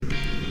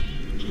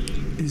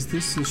Is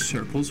this the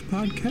Circles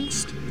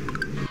podcast?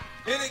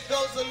 And it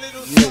goes a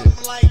little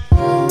something like.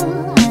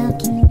 How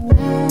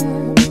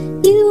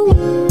can you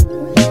run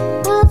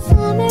all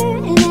summer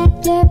and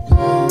after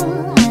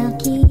I'll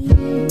keep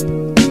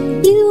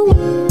you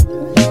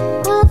warm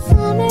all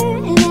summer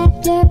and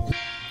after.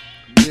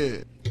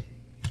 Yeah.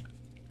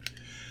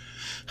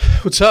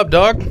 What's up,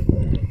 dog?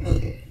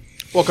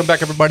 Welcome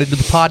back, everybody, to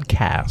the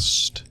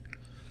podcast.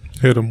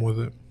 Hit him with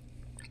it.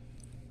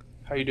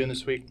 How you doing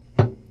this week?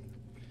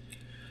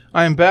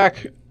 I am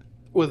back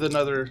with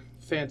another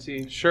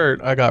fancy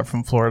shirt I got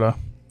from Florida.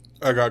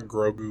 I got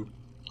Grogu.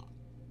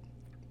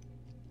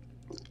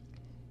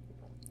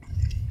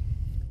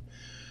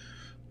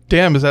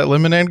 Damn, is that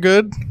lemonade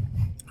good?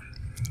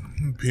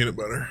 Peanut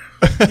butter.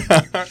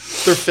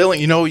 They're filling.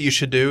 You know what you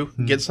should do?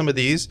 Get some of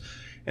these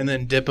and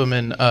then dip them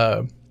in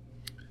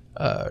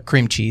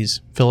cream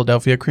cheese.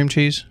 Philadelphia cream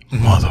cheese.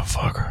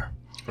 Motherfucker.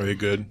 Are they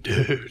good?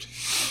 Dude.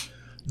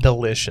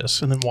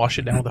 Delicious. And then wash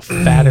it down with the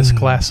fattest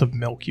glass of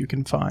milk you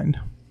can find.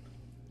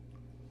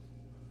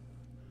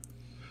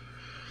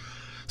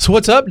 So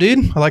what's up,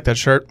 dude? I like that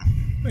shirt.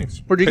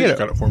 Thanks. Where'd you Paige get it?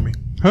 got it for me.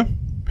 Huh?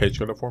 Paige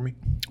got it for me.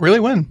 Really?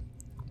 When?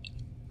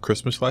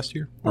 Christmas last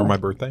year. Or my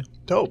birthday.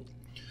 Dope.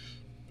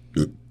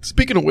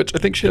 Speaking of which, I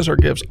think she has our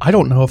gifts. I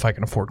don't know if I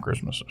can afford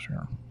Christmas this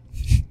year.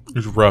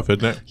 It's rough,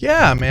 isn't it?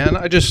 Yeah, man.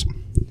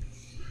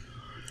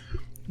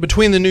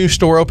 Between the new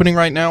store opening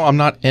right now, I'm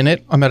not in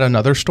it. I'm at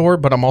another store,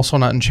 but I'm also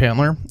not in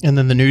Chandler. And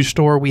then the new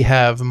store, we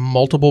have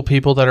multiple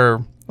people that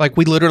are, like,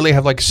 we literally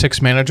have like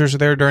 6 managers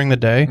there during the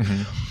day.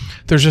 Mm-hmm.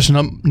 There's just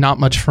not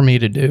much for me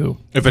to do.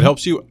 If it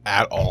helps you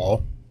at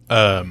all,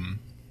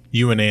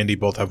 you and Andy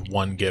both have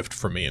one gift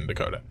for me in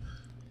Dakota.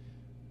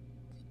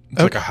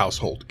 It's like a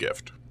household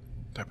gift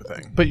type of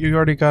thing. But you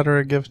already got her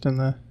a gift in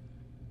the...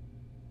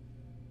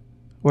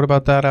 What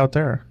about that out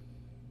there?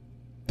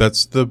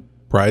 That's the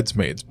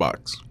bridesmaids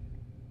box.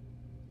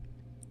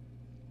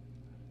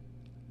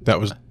 That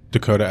was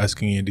Dakota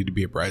asking Andy to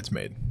be a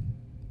bridesmaid.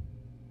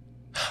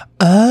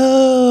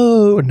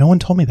 Oh, no one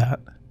told me that.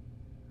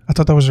 I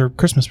thought that was her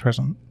Christmas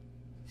present.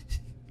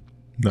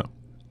 No.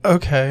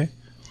 Okay.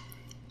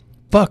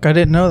 Fuck, I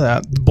didn't know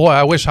that. Boy,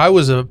 I wish I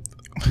was a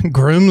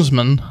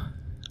groomsman.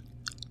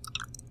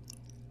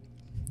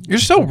 You're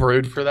so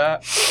rude for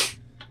that.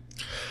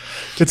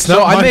 It's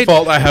not my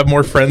fault I have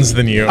more friends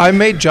than you. I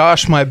made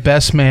Josh my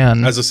best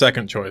man As a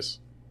second choice.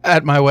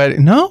 at my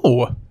wedding.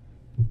 No.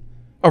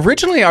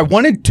 Originally, I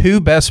wanted 2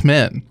 best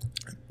men.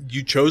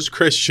 You chose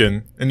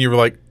Christian, and you were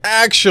like,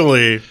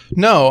 actually...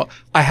 No,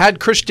 I had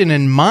Christian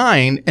in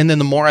mind, and then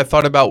the more I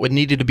thought about what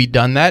needed to be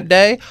done that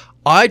day,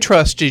 I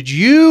trusted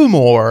you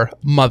more,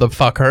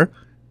 motherfucker.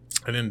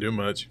 I didn't do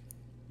much.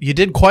 You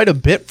did quite a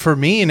bit for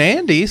me and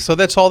Andy, so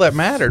that's all that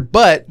mattered.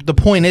 But the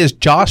point is,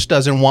 Josh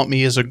doesn't want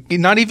me as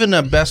not even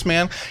a best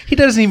man. He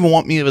doesn't even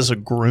want me as a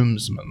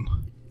groomsman.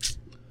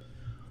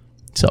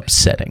 It's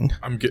upsetting.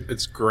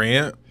 It's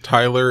Grant,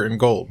 Tyler, and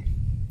Gold.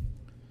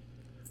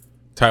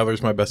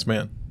 Tyler's my best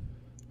man.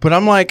 But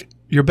I'm like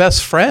your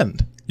best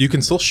friend. You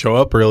can still show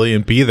up early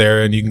and be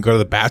there, and you can go to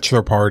the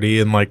bachelor party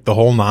and like the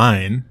whole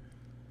 9.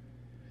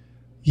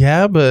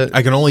 Yeah, but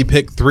I can only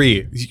pick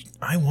 3.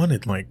 I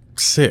wanted like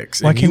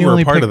 6. Why and can you were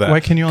only a part pick, of that.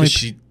 Why can you only?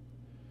 She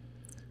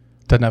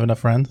doesn't have enough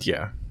friends.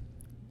 Yeah,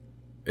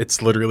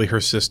 it's literally her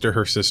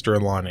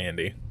sister-in-law, and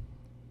Andy.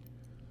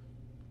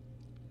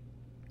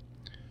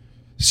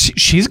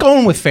 She's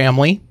going with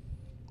family.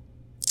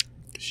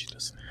 She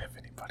doesn't have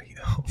anybody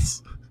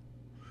else.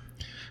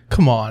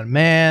 Come on,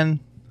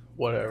 man.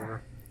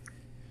 Whatever.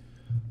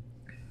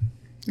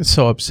 It's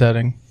so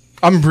upsetting.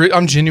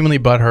 I'm genuinely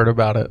butthurt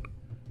about it.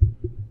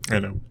 I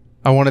know.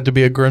 I wanted to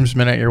be a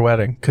groomsman at your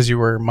wedding because you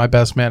were my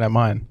best man at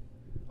mine.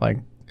 Like,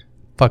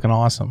 fucking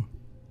awesome.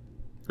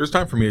 There's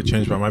time for me to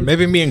change my mind.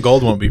 Maybe me and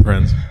Gold won't be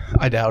friends.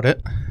 I doubt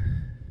it.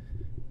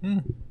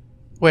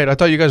 Wait, I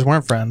thought you guys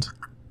weren't friends.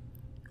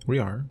 We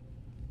are.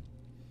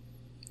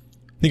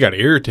 You got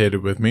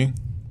irritated with me.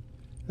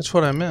 That's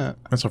what I meant.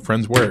 That's how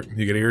friends work.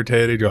 You get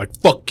irritated, you're like,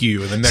 fuck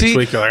you. And then next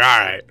week, you're like, all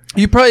right.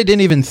 You probably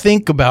didn't even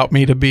think about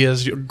me to be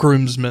as your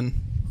groomsman.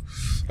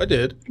 I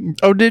did.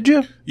 Oh, did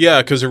you?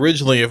 Yeah, because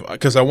originally,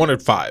 because I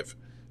wanted 5.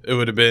 It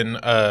would have been,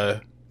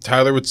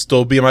 Tyler would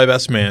still be my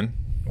best man,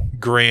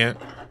 Grant,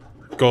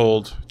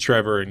 Gold,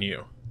 Trevor, and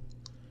you.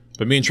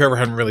 But me and Trevor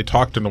hadn't really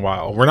talked in a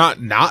while. We're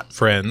not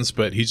friends,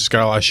 but he's just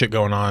got a lot of shit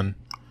going on.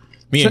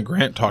 Me and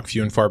Grant talk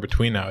few and far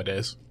between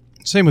nowadays.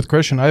 Same with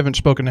Christian. I haven't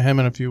spoken to him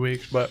in a few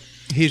weeks, but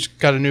he's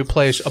got a new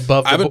place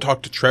above. I haven't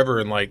talked to Trevor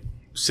in like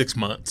 6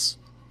 months.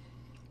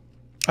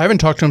 I haven't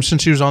talked to him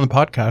since he was on the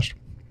podcast.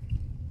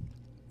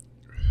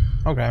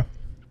 Okay.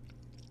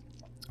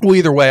 Well,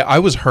 either way, I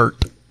was hurt.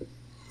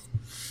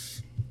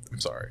 I'm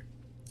sorry.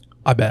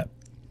 I bet.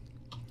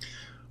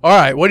 All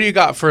right, what do you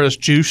got for us,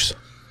 Juice?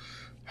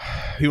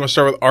 You want to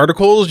start with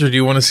articles, or do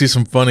you want to see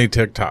some funny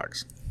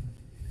TikToks?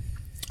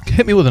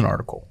 Hit me with an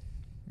article.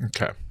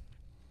 Okay.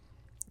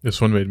 This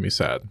one made me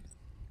sad.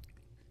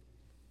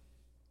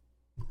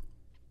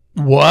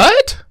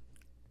 What?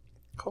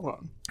 Hold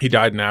on. He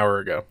died an hour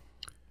ago.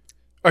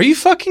 Are you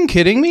fucking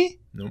kidding me?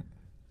 Nope.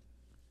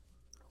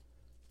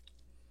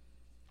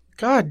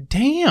 God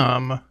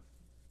damn.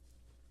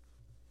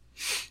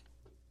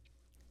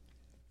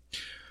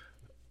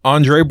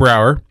 Andre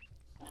Brower.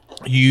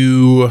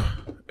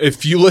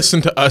 If you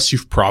listen to us,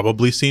 you've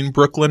probably seen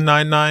Brooklyn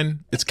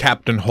Nine-Nine. It's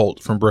Captain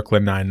Holt from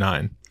Brooklyn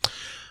Nine-Nine.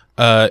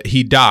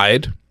 He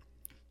died.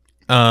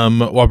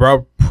 While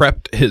Brower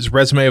prepped his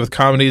resume with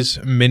comedies,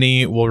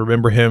 many will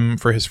remember him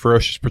for his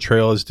ferocious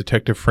portrayal as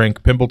Detective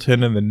Frank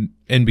Pimpleton in the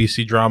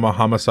NBC drama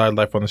Homicide: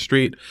 Life on the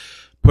Street.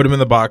 Put him in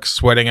the box,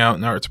 sweating out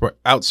and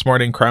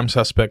outsmarting crime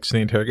suspects in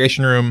the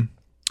interrogation room.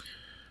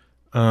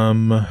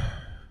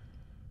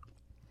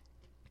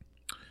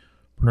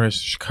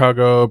 Raised in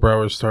Chicago,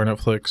 Brower starred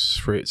Netflix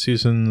for 8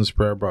 seasons.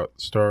 Brower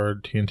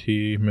starred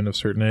TNT, Men of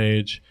Certain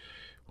Age,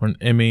 won an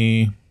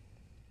Emmy.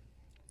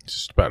 It's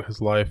just about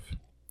his life.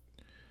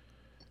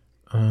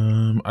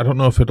 I don't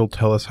know if it'll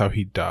tell us how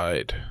he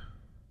died.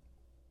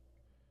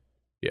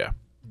 Yeah,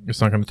 it's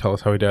not going to tell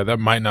us how he died. That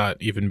might not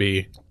even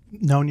be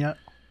known yet.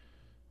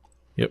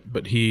 Yep,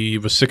 but he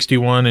was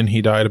 61 and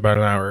he died about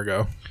an hour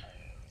ago.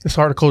 This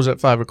article is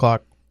at 5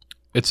 o'clock.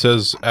 It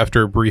says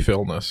after a brief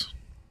illness.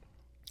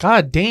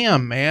 God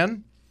damn,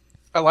 man.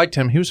 I liked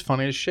him. He was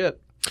funny as shit.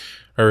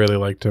 I really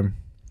liked him.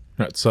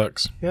 That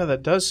sucks. Yeah,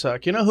 that does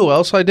suck. You know who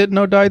else I didn't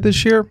know died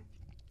this year?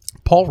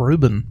 Paul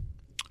Rubin.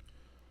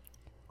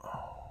 Oh,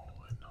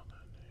 I know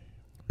that name.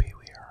 Pee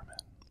Wee Herman.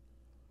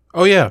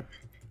 Oh, yeah.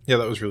 Yeah,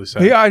 that was really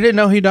sad. Yeah, I didn't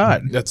know he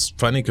died. That's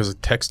funny because I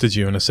texted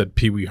you and I said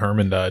Pee Wee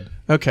Herman died.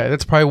 Okay,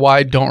 that's probably why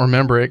I don't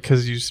remember it,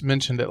 because you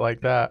mentioned it like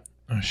that.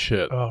 Oh,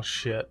 shit. Oh,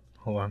 shit.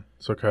 Hold on.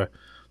 It's okay.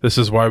 This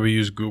is why we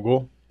use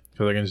Google,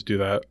 because I can just do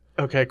that.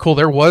 Okay, cool.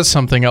 There was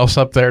something else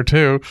up there,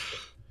 too.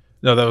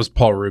 No, that was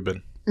Paul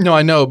Rubin. No,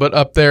 I know, but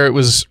up there it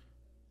was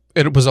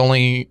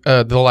only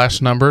the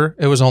last number.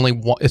 It was only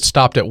one. It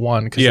stopped at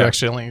 1 because you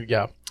actually only,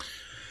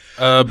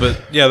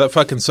 But yeah, that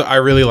fucking, so I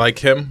really like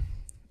him.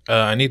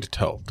 I need to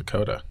tell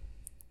Dakota.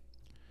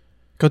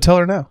 Go tell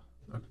her now.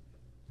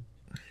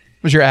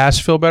 Was your ass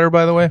feel better,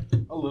 by the way?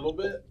 A little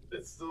bit.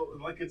 It's still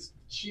like it's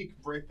cheek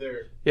right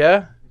there.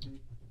 Yeah? Mm-hmm.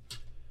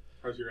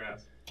 How's your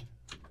ass?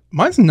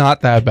 Mine's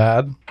not that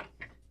bad.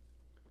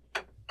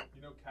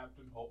 You know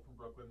Captain Holt from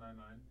Brooklyn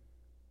Nine-Nine?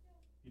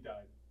 He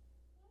died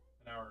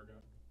an hour ago.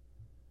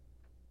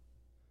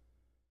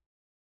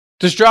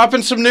 Just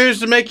dropping some news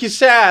to make you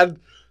sad.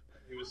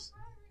 He was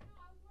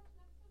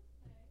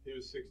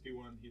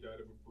 61. He died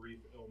of a brief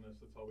illness.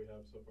 That's all we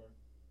have so far.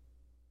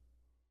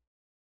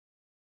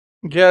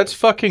 Yeah, it's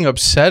fucking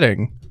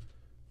upsetting.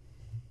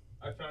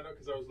 I found out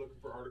because I was looking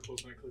for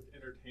articles and I clicked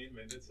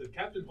entertainment. It said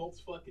Captain Holt's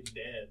fucking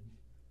dead.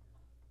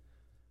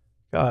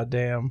 God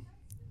damn.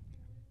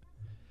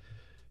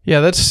 Yeah,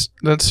 that's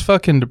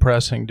fucking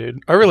depressing,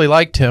 dude. I really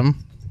liked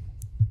him.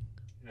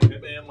 Yeah,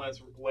 him and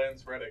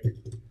Lance Reddick.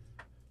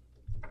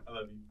 I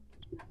love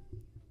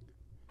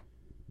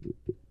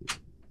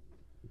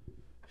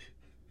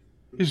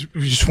you.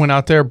 He just went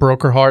out there,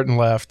 broke her heart, and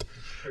left.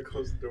 I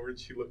closed the door and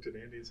she looked at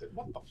Andy and said,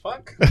 "What the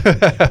fuck?"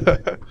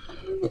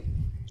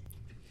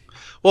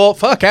 Well,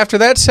 fuck. After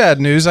that sad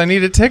news, I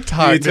need a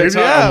TikTok, dude.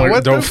 Yeah,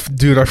 what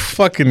dude, I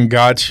fucking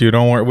got you.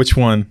 Don't worry. Which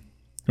one?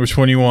 Which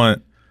one you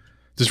want?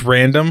 Just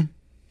random?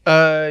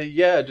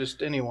 Yeah,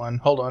 just anyone.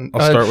 Hold on.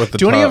 I'll start with the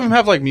Do any top. of them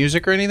have like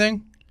music or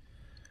anything?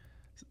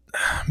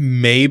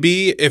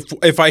 Maybe.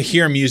 If I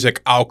hear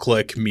music, I'll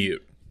click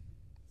mute.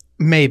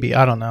 Maybe.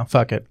 I don't know.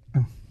 Fuck it.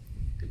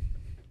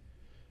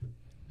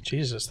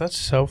 Jesus, that's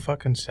so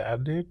fucking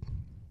sad, dude.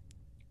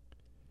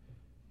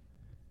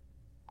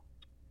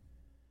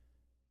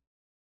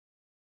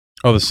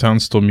 Oh, the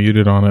sound's still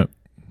muted on it.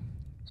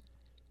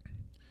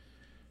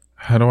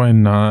 How do I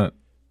not?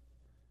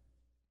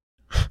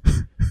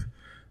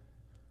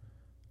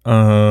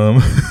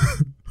 Hold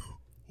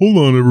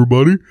on,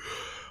 everybody.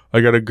 I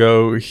gotta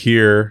go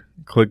here.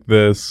 Click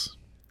this.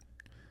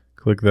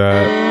 Click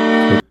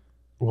that.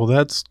 Well,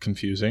 that's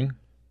confusing.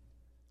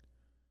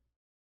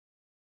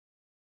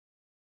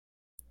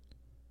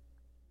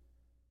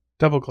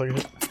 Double click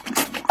it.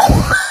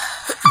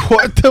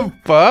 What the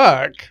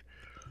fuck?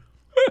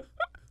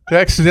 They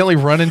accidentally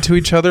run into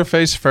each other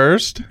face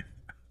first? You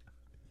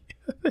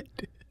want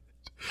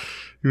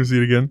to see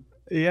it again?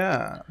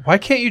 Yeah. Why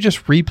can't you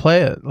just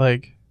replay it?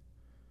 Like,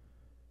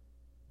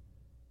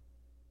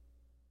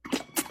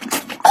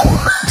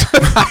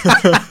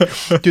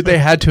 dude, they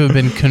had to have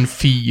been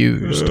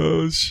confused.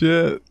 Oh,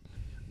 shit.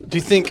 Do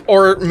you think,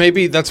 or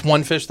maybe that's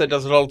one fish that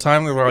does it all the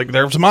time? We're like,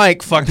 there's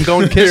Mike, fucking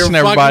going kissing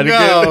everybody.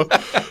 Go.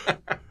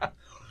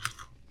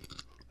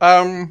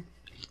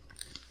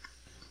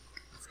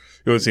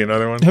 You want to see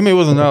another one? Hit me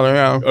with another,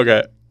 yeah.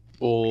 Okay.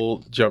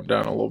 We'll jump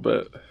down a little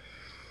bit.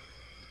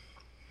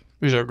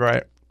 These are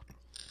great.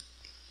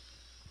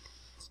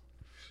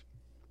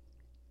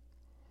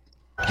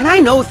 And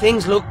I know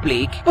things look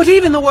bleak, but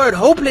even the word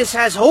hopeless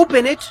has hope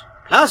in it.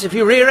 Plus, if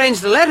you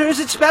rearrange the letters,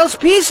 it spells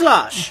peace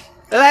loss.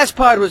 The last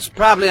part was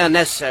probably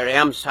unnecessary,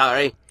 I'm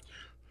sorry.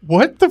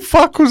 What the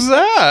fuck was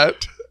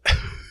that?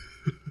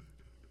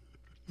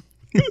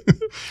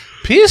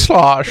 Peace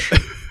loss.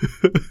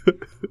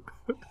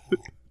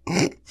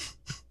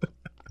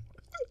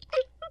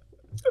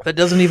 That That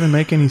doesn't even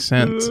make any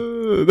sense.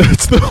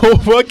 That's the whole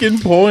fucking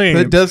point.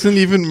 That doesn't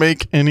even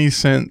make any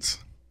sense.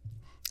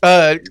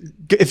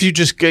 If you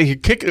just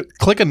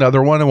click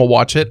another one and we'll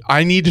watch it.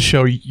 I need to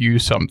show you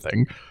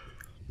something.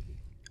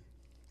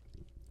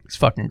 It's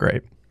fucking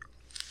great.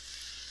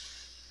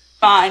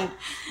 Fine.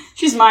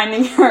 She's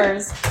minding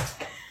hers.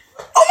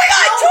 Oh my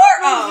god, Tor!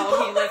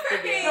 Oh, he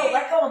lifted me. No,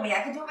 let go of me.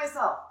 I can do it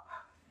myself.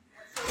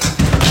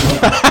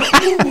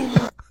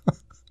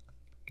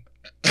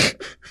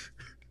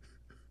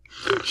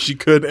 She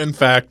could, in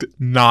fact,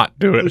 not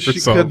do it She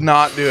herself. could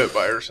not do it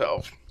by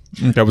herself.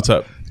 Okay, what's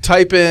up?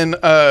 Type in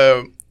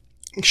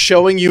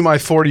showing you my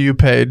For You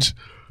page.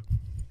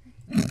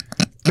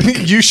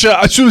 You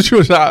shot.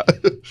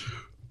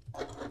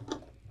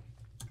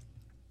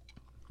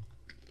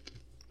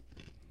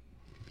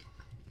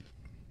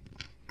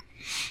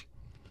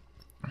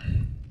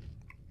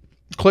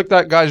 Click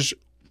that guy's.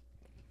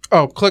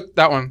 Oh, click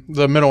that one,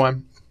 the middle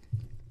one.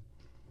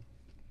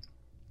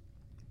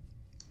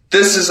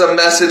 This is a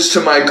message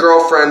to my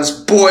girlfriend's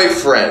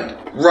boyfriend,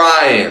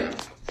 Ryan.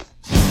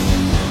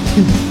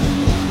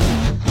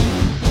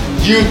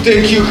 You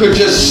think you could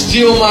just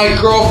steal my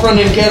girlfriend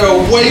and get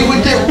away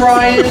with it,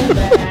 Ryan?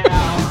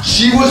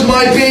 She was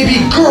my baby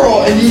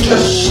girl and you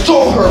just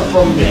stole her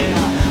from me.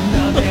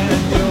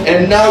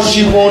 And now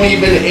she won't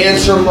even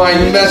answer my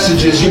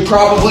messages. You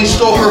probably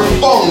stole her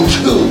phone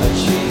too.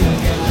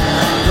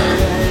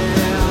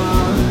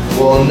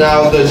 Well,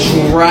 now the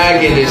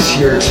dragon is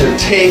here to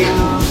take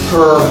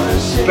her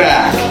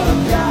back.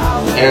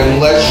 And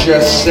let's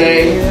just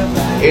say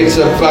it's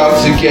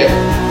about to get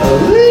a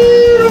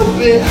little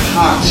bit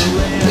hot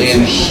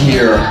in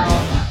here.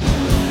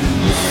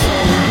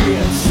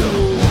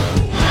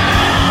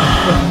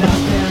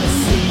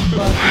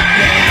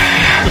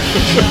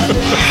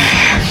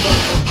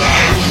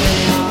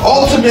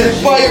 Ultimate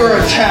fire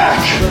attack.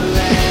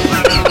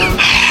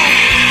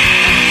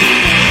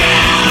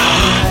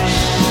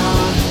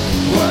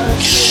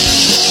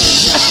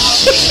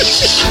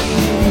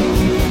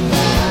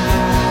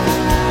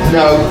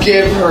 Now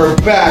give her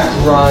back,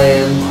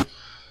 Ryan.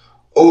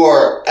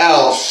 Or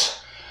else.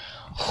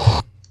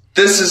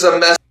 This is a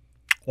mess.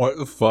 What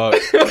the fuck?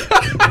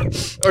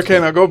 Okay,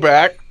 now go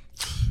back.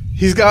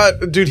 He's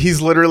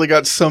literally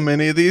got so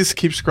many of these.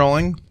 Keep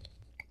scrolling.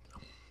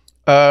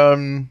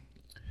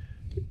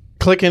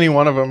 Click any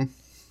one of them.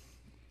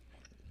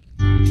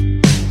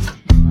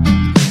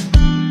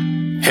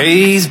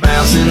 He's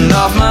bouncing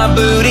off my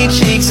booty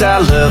cheeks. I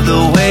love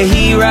the way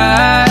he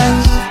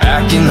rides.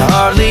 I can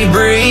hardly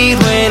breathe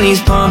when he's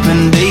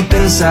pumping deep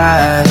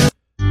inside.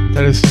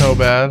 That is so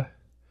bad.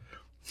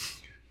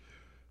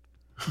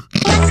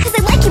 Cause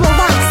I like you a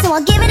lot, so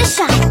I'll give it a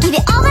shot. Give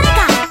it all that I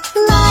got.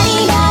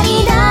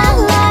 La-di-da-di-da,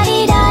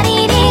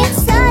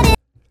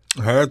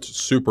 la-di-da-di-da. That's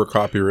super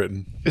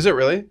copywritten. Is it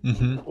really?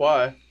 Mm-hmm.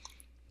 Why?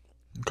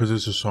 Because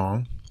it's a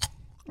song.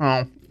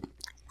 Oh.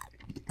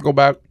 Go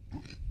back.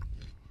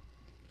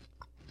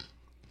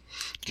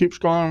 Keep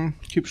scrolling.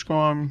 Keep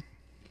scrolling.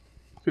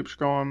 Keep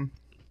scrolling.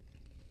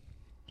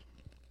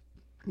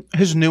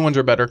 His new ones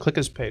are better. Click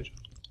his page.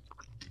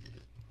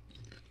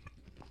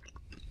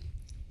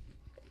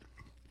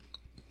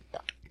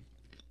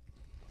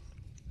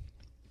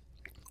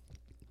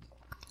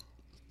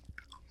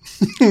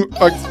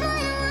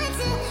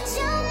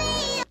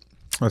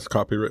 That's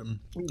copywritten.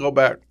 Go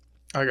back.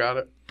 I got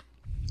it.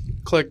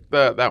 Click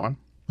that one.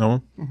 That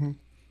one? Mm-hmm.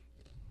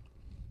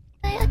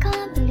 I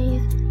can't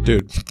believe.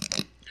 Dude.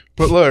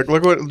 But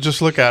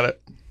just look at it.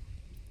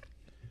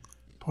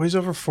 Boys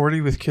over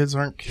 40 with kids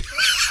aren't kids.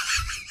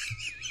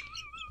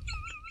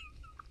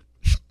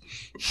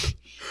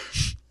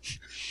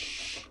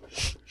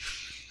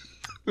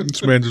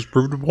 This man just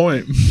proved a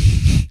point.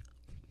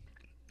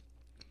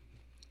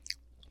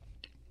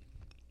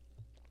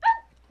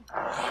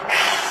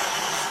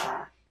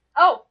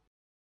 Oh.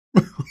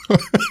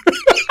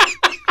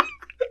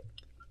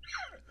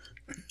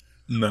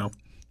 No.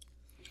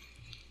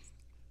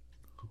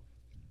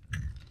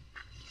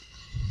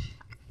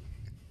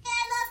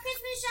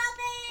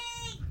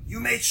 You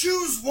may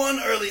choose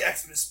one early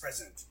Xmas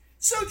present.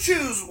 So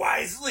choose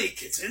wisely,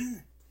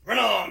 kitten. Run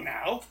along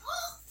now.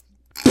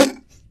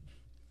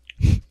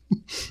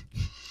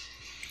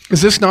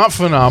 Is this not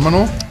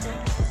phenomenal?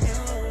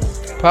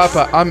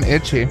 Papa, I'm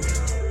itchy.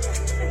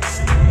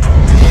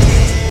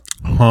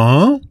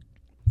 Huh?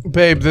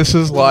 Babe, this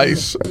is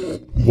lice.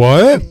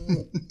 What?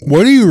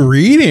 What are you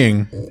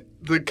reading?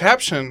 The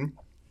caption.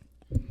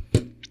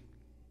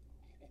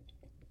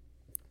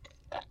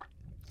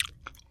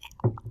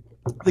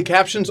 The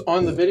caption's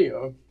on the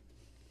video.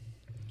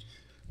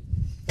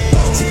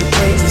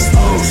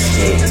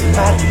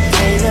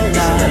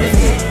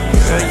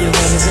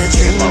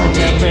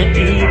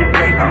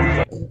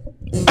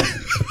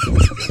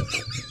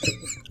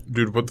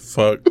 Dude, what the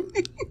fuck?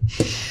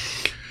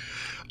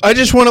 I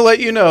just want to let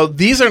you know,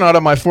 these are not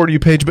on my For You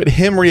page, but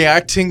him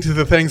reacting to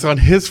the things on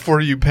his For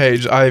You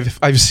page,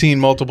 I've seen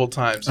multiple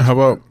times. How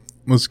about,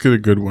 let's get a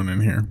good one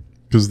in here.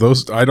 Because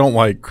those, I don't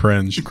like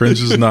cringe.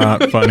 Cringe is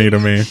not funny to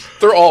me.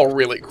 They're all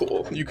really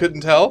cool. You couldn't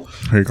tell?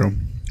 Here you go.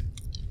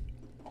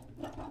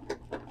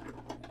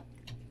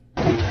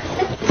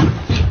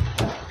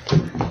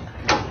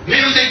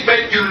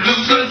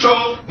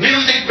 control.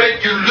 Music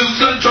make you lose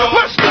control.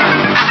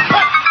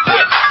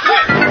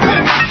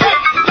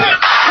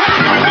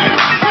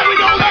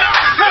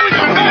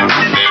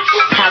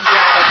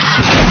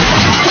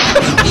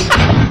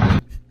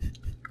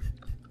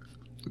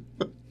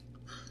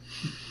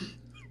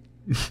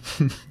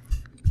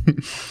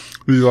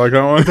 Did you like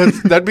that one?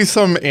 That'd be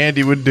something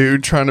Andy would do,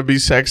 trying to be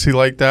sexy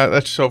like that.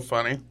 That's so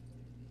funny.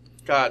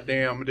 God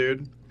damn,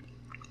 dude.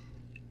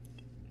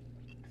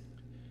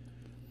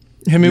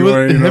 Hit me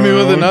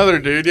with another,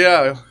 dude.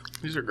 Yeah,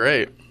 these are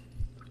great.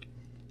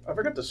 I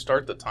forgot to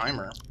start the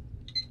timer.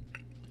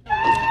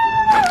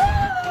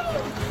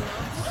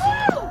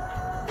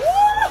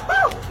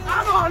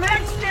 I'm on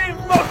X Game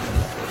mode.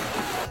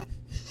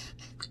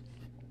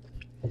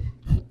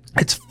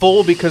 It's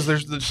full because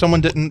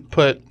someone didn't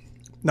put,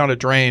 not a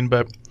drain,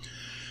 but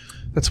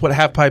that's what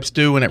half pipes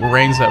do when it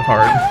rains that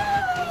hard.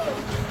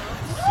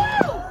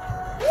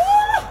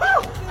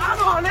 I'm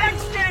on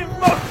X Game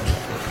mode.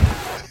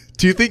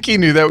 Do you think he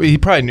knew that? He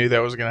probably knew that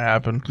was going to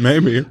happen.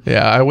 Maybe.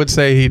 Yeah, I would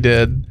say he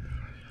did.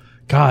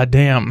 God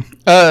damn.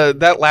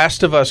 That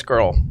Last of Us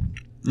girl.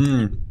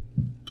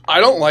 I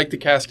don't like the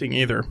casting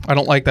either. I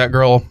don't like that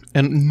girl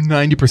and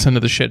 90%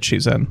 of the shit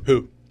she's in.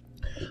 Who?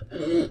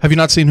 Have you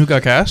not seen who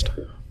got cast?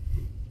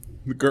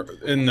 The girl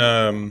in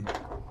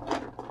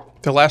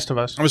The Last of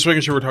Us. I'm just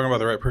making sure we're talking about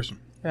the right person.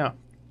 Yeah.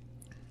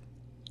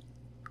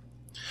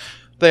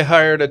 They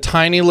hired a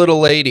tiny little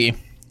lady.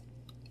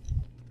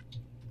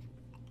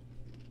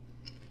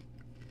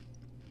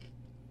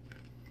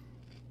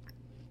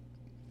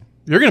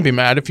 You're going to be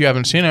mad if you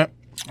haven't seen it.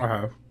 I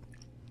have.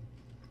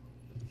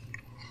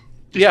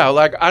 Yeah,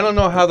 like, I don't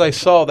know how they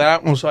saw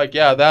that and was like,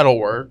 yeah, that'll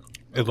work.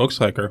 It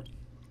looks like her.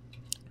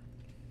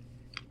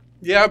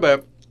 Yeah,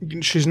 but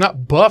she's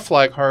not buff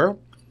like her.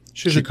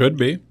 She could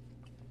be.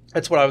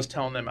 That's what I was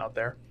telling them out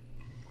there.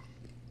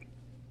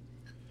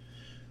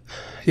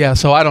 Yeah,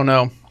 so I don't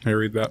know. I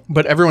read that.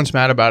 But everyone's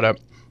mad about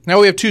it. Now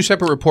we have two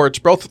separate reports,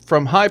 both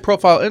from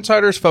high-profile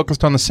insiders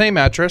focused on the same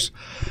actress.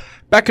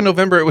 Back in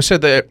November, it was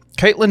said that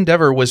Caitlin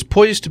Dever was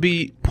poised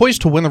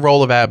to win the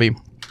role of Abby,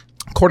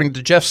 according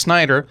to Jeff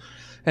Snyder.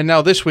 And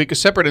now this week, a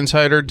separate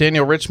insider,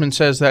 Daniel Richmond,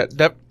 says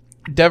that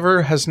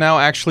Dever has now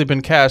actually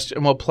been cast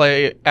and will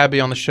play Abby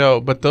on the show.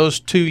 But those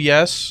two,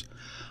 yes,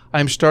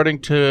 I'm starting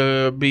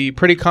to be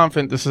pretty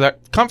confident this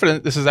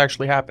is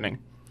actually happening.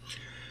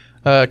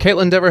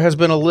 Caitlin Dever has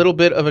been a little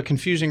bit of a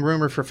confusing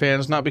rumor for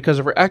fans, not because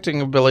of her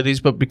acting abilities,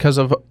 but because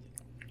of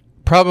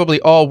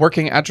probably all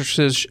working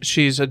actresses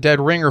she's a dead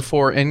ringer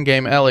for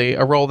in-game Ellie,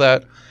 a role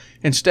that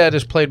instead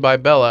is played by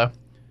Bella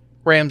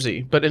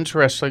Ramsey. But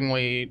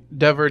interestingly,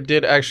 Dever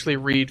did actually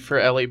read for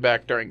Ellie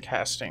back during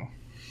casting.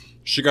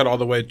 She got all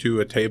the way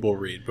to a table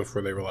read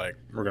before they were like,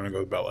 we're going to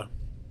go with Bella.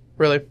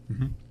 Really?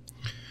 Mm-hmm.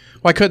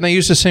 Why couldn't they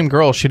use the same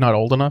girl? Is she not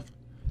old enough?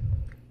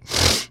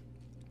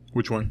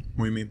 Which one?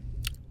 What do you mean?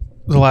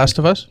 The Last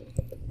of Us?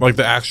 Like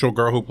the actual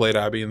girl who played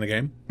Abby in the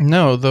game?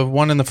 No, the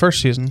one in the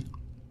first season.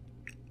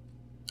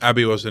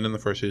 Abby wasn't in the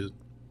first season.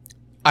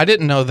 I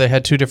didn't know they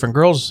had two different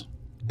girls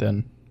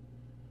then.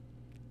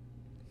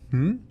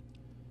 Hmm?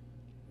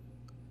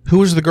 Who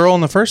was the girl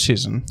in the first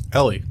season?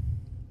 Ellie.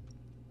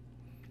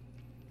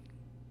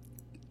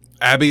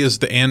 Abby is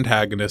the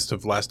antagonist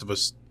of Last of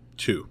Us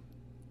 2.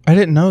 I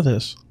didn't know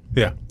this.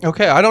 Yeah.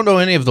 Okay, I don't know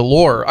any of the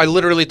lore. I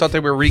literally thought they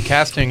were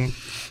recasting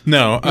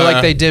No.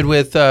 like they did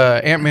with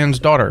Ant-Man's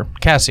daughter,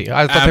 Cassie.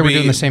 I thought they were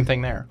doing the same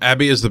thing there.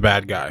 Abby is the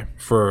bad guy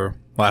for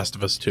Last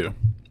of Us 2.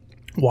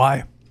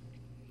 Why?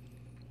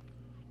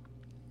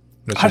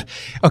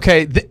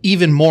 Okay,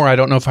 even more, I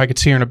don't know if I could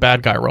see her in a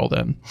bad guy role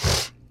then.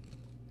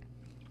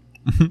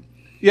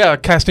 Yeah,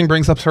 casting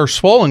brings up her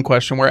swollen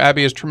question, where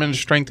Abby has tremendous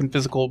strength and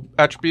physical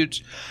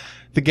attributes.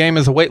 The game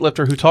is a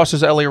weightlifter who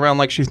tosses Ellie around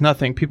like she's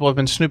nothing. People have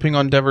been snooping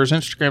on Dever's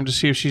Instagram to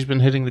see if she's been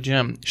hitting the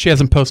gym. She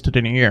hasn't posted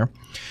in a year.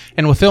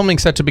 And with filming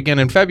set to begin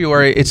in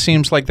February, it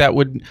seems like that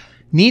would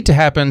need to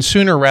happen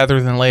sooner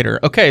rather than later.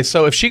 Okay,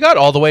 so if she got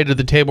all the way to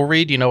the table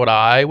read, you know what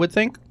I would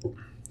think?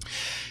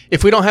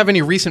 If we don't have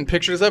any recent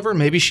pictures of her,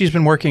 maybe she's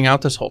been working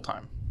out this whole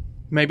time.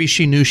 Maybe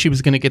she knew she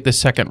was going to get this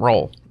second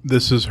role.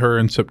 This is her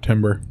in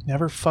September.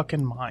 Never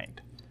fucking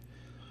mind.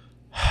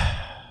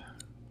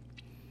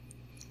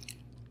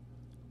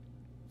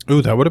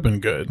 Ooh, that would have been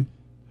good.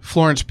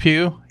 Florence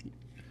Pugh.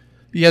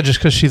 Yeah, just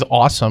because she's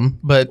awesome,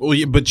 but Well,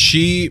 yeah, but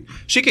she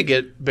could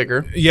get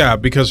bigger. yeah,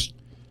 because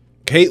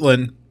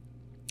Caitlin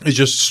is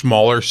just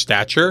smaller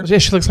stature. Yeah,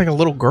 she looks like a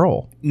little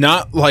girl.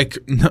 Not like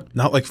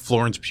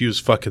Florence Pugh's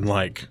fucking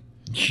like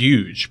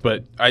huge,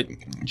 but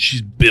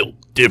she's built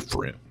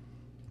different.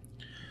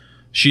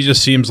 She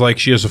just seems like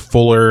she has a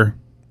fuller.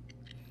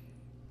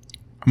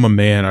 I'm a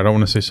man. I don't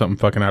want to say something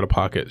fucking out of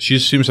pocket. She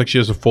just seems like she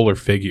has a fuller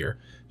figure.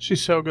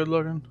 She's so good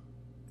looking.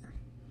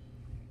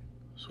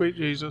 Sweet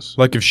Jesus.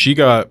 Like if she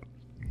got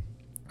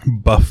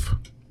buff.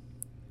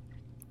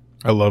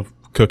 I love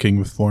cooking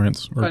with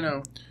Florence. I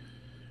know.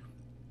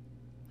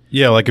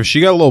 Yeah, like if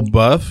she got a little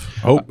buff.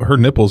 Oh, her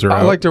nipples are out.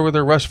 I liked her with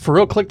her rest. For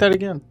real, click that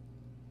again.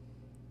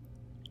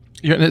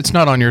 It's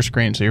not on your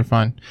screen, so you're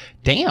fine.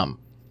 Damn.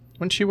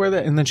 Wouldn't she wear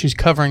that? And then she's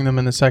covering them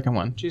in the second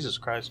one. Jesus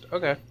Christ.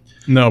 Okay.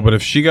 No, but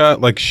if she got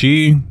like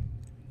she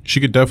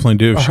could definitely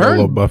do if she had a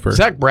little buffer.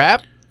 Zach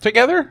Braff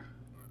together?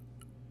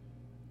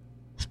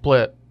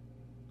 Split.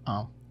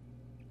 Oh.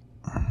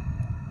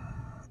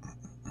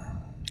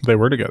 They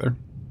were together.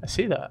 I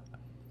see that.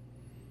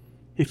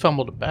 He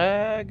fumbled a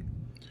bag.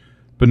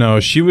 But no,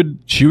 she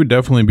would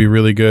definitely be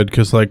really good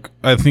because like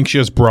I think she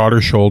has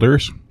broader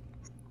shoulders.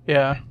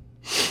 Yeah.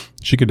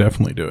 She could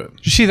definitely do it.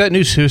 Did you see that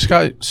new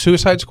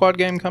Suicide Squad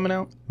game coming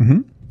out? Mm-hmm.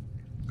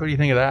 What do you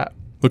think of that?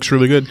 Looks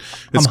really good.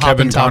 It's I'm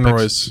Kevin hopping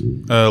Conroy's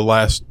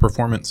last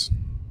performance.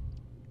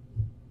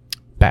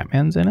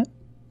 Batman's in it?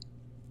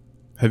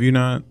 Have you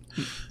not?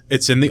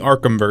 It's in the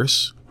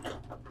Arkhamverse.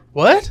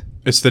 What?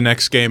 It's the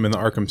next game in the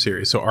Arkham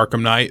series. So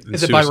Arkham Knight.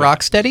 Is it by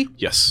Rocksteady?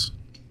 Yes.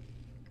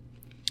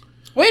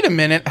 Wait a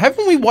minute.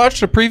 Haven't we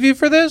watched a preview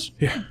for this?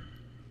 Yeah.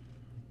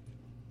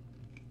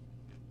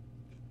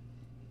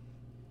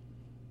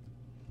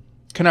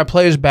 Can I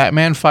play as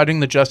Batman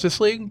fighting the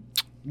Justice League?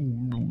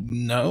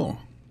 No.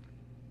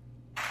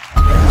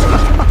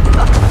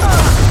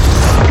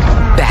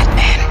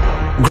 Batman.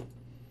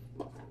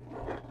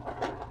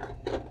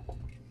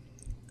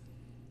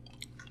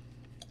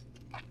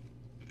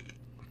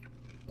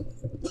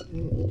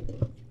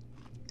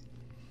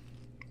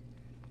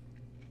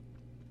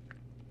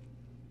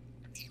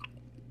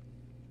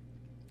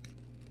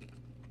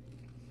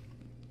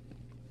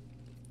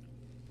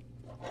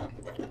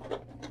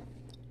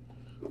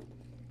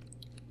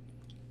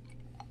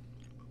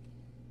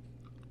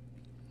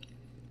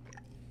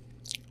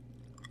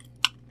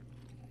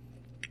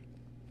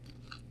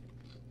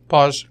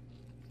 Pause.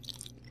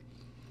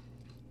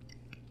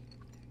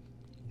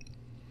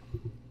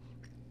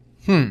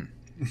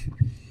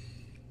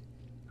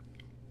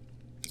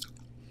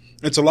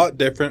 It's a lot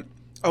different.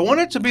 I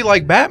want it to be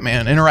like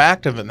Batman,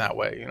 interactive in that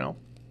way, you know?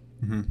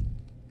 Mm-hmm.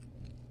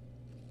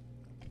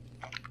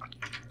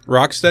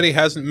 Rocksteady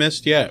hasn't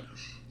missed yet.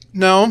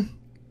 No.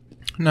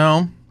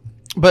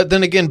 But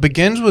then again,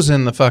 Begins was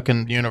in the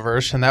fucking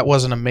universe, and that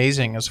wasn't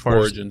amazing as far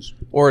Origins.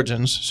 as...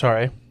 Origins,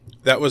 sorry.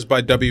 That was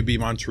by WB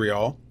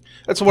Montreal.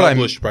 That's what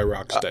Published by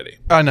Rocksteady.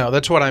 I know,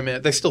 that's what I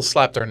meant. They still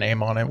slapped their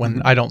name on it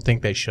when I don't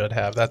think they should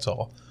have, that's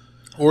all.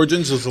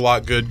 Origins is a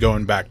lot good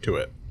going back to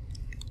it.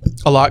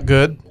 A lot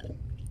good?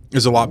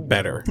 Is a lot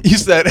better. You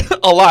said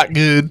a lot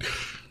good.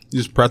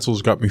 These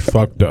pretzels got me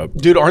fucked up.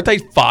 Dude, aren't they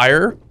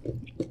fire?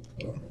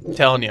 I'm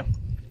telling you.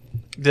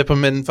 Dip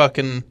them in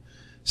fucking...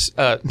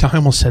 I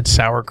almost said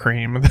sour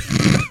cream.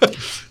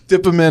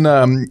 Dip them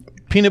in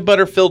peanut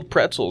butter filled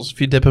pretzels.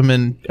 If you dip them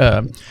in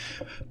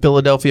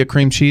Philadelphia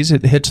cream cheese,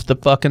 it hits the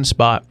fucking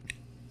spot.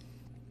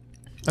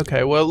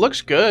 Okay, well, it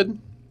looks good.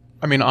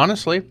 I mean,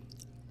 honestly.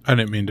 I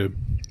didn't mean to.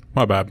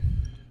 My bad.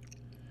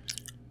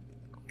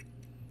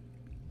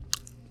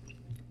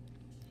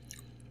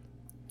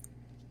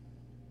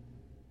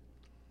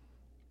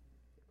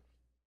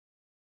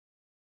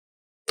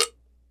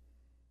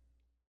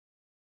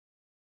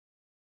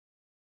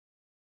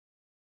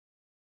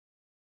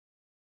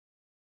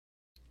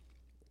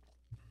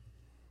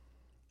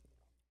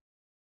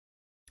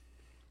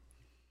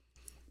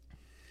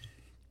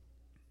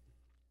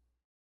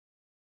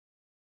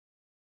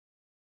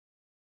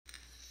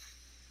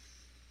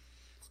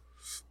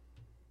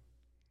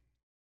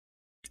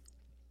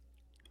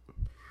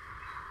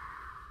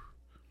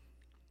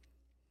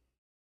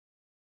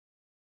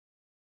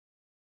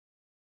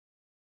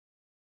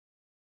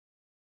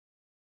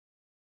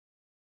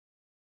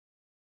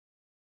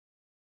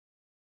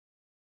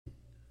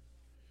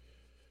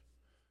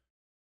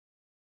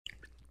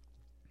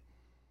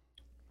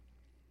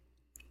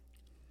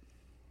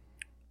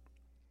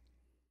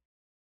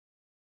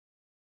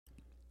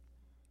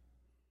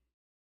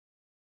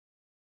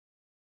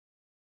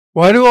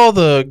 Why do all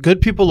the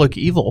good people look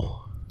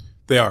evil?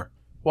 They are.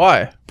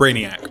 Why?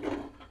 Brainiac.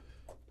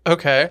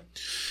 Okay.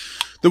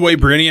 The way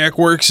Brainiac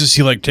works is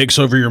he like takes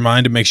over your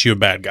mind and makes you a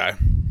bad guy.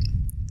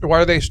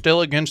 Why are they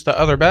still against the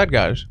other bad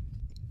guys?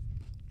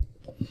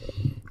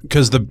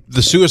 Because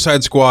the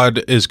Suicide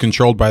Squad is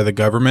controlled by the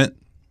government,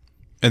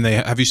 and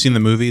have you seen the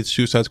movie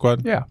Suicide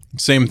Squad? Yeah.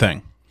 Same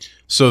thing.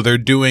 So they're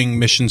doing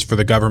missions for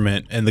the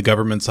government, and the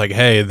government's like,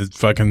 "Hey,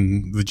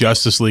 the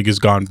Justice League has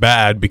gone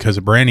bad because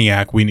of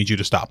Brainiac. We need you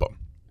to stop them."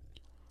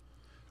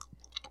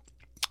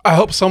 I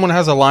hope someone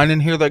has a line in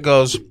here that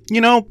goes,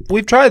 you know,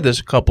 we've tried this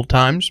a couple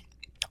times.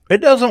 It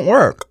doesn't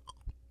work.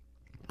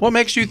 What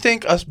makes you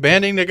think us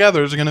banding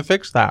together is going to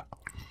fix that?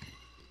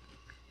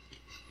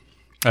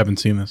 I haven't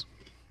seen this.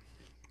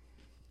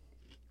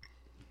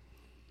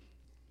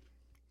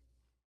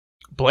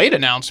 Blade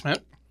announcement.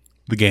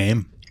 The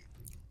game.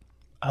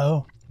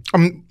 Oh.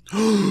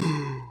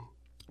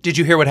 Did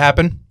you hear what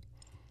happened?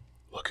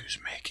 Look who's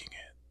making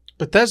it.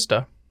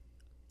 Bethesda.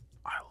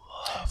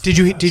 Did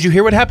you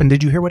hear what happened?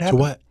 Did you hear what happened?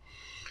 So what?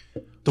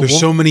 There's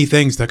so many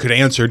things that could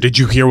answer. Did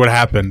you hear what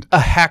happened? A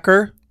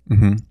hacker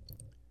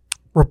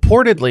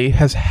reportedly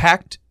has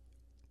hacked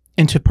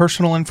into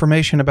personal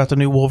information about the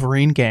new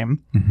Wolverine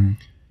game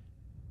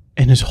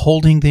and is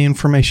holding the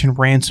information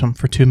ransom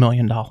for $2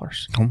 million.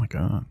 Oh my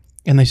God.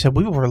 And they said,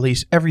 we will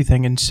release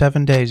everything in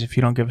 7 days if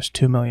you don't give us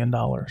 $2 million.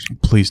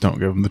 Please don't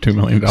give them the $2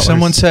 million.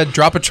 Someone said,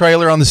 drop a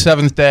trailer on the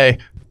 7th day.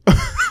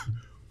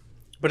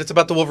 But it's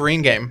about the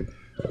Wolverine game.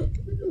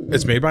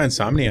 It's made by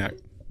Insomniac.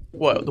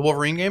 What, the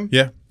Wolverine game?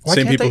 Yeah. Why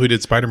Same can't people they- who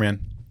did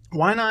Spider-Man.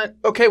 Why not?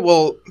 Okay,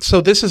 well,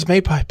 so this is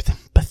made by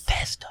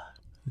Bethesda.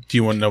 Do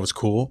you want to know what's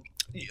cool?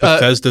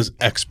 Bethesda's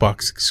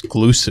Xbox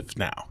exclusive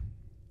now.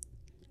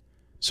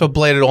 So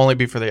Blade would only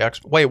be for the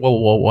Xbox. Wait,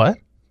 whoa, what?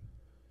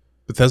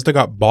 Bethesda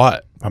got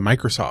bought by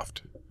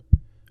Microsoft.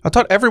 I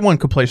thought everyone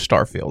could play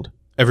Starfield.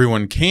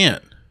 Everyone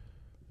can.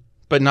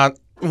 But not...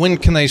 When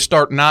can they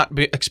start not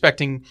be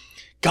expecting...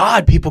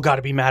 God, people got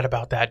to be mad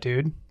about that,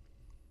 dude.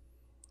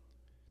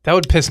 That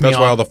would piss me off.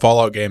 That's why all the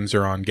Fallout games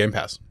are on Game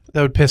Pass.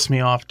 That would piss me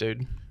off,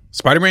 dude.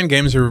 Spider-Man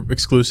games are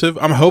exclusive.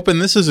 I'm hoping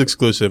this is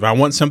exclusive. I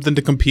want something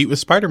to compete with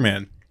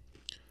Spider-Man.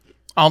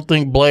 I don't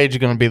think Blade's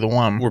going to be the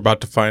one. We're about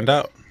to find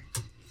out.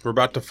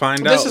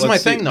 This is my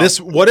thing, though.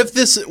 What if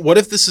this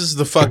is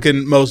the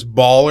fucking most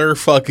baller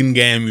fucking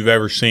game you've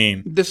ever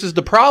seen? This is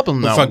the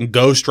problem, The though. fucking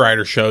Ghost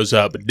Rider shows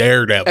up,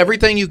 Daredevil.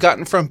 Everything you've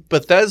gotten from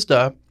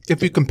Bethesda,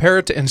 if you compare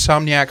it to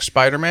Insomniac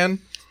Spider-Man,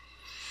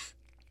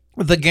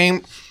 the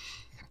game,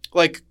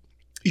 like,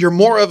 you're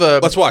more of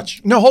a... Let's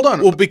watch. No, hold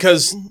on. Well,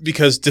 because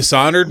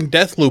Dishonored and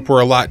Deathloop were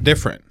a lot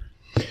different.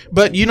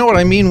 But you know what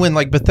I mean when,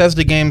 like,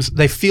 Bethesda games,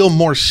 they feel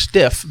more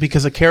stiff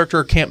because a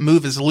character can't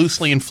move as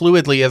loosely and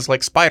fluidly as,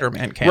 like,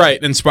 Spider-Man can.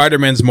 Right, and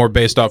Spider-Man's more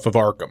based off of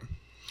Arkham.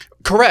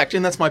 Correct,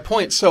 and that's my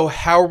point. So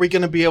how are we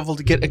going to be able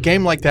to get a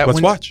game like that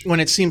when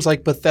it seems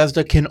like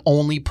Bethesda can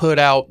only put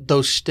out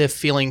those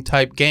stiff-feeling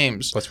type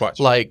games? Let's watch.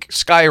 Like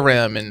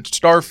Skyrim and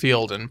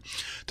Starfield, and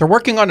they're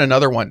working on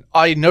another one.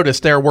 I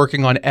noticed they're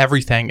working on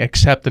everything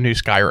except the new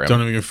Skyrim.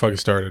 Don't even get fucking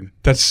started.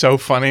 That's so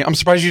funny. I'm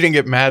surprised you didn't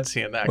get mad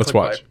seeing that. Let's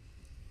Click watch. play.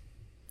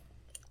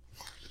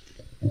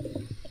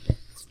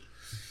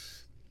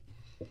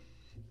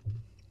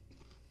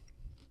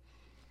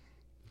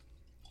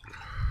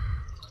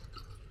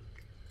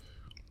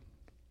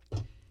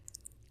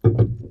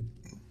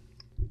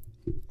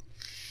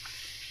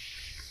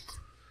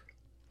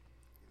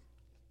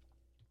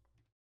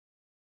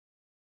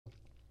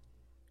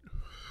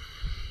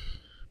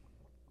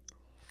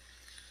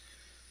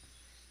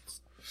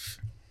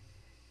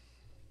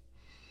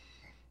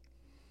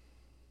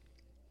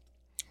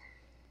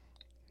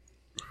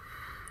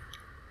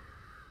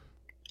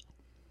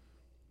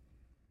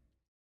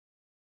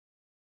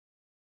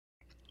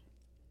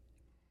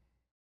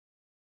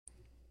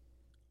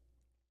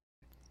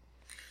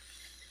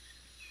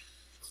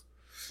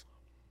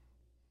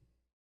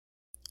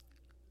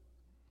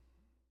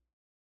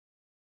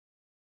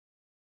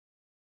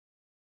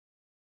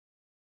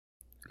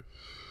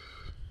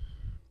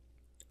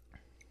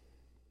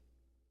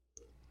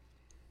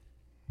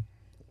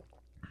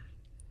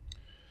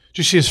 Did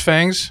you see his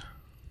fangs?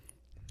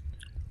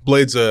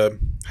 Blade's a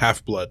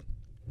half-blood.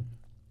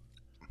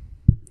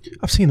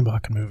 I've seen the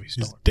fucking movies.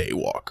 He's a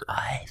daywalker.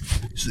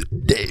 He's a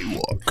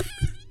daywalker.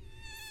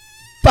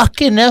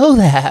 Fucking know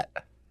that.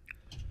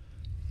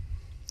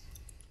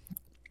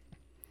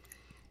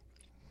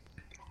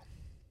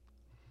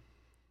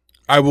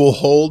 I will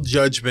hold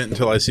judgment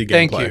until I see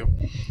gameplay.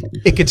 Thank you.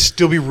 It could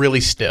still be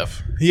really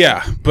stiff.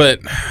 Yeah,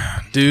 but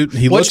dude,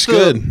 he looks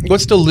good.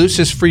 What's the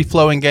loosest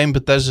free-flowing game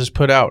Bethesda's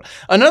put out?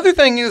 Another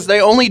thing is they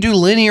only do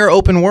linear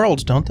open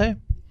worlds, don't they?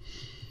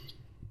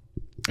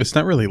 It's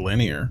not really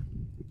linear.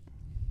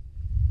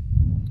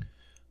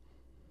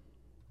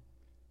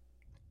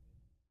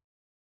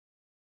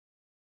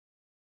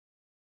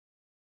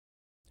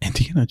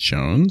 Indiana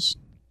Jones?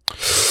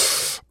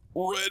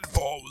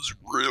 Redfall was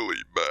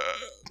really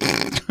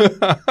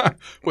bad.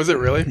 Was it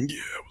really? Yeah,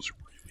 it was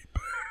really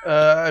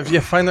bad. If you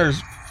find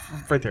there's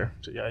right there.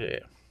 So, yeah.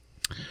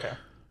 Okay.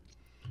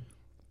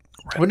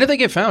 When did they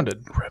get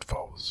founded?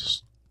 Redfall was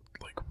just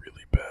like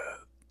really bad.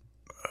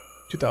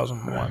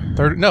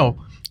 2001.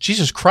 No,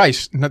 Jesus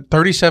Christ,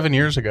 37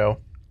 years ago.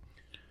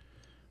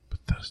 But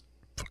that's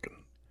fucking.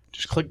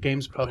 Just click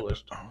games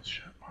published. Oh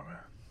shit, my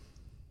bad.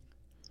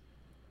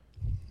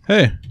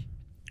 Hey.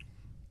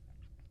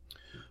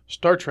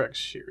 Star Trek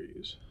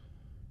series.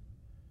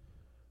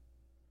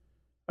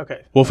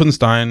 Okay.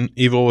 Wolfenstein,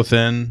 Evil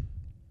Within.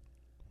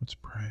 What's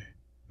Prey?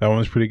 That one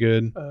was pretty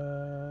good.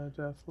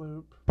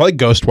 Deathloop. Probably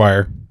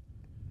Ghostwire.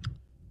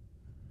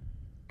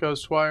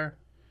 Ghostwire.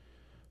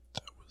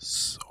 That was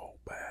so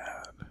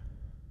bad.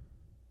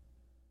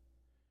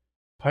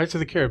 Pirates of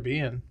the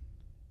Caribbean.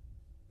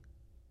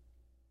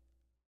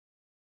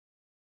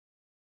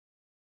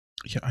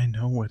 Yeah, I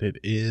know what it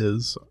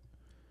is.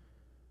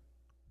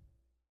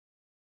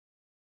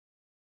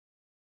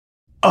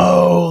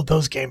 Oh,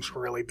 those games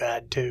were really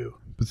bad too.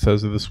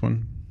 Bethesda, this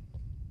one.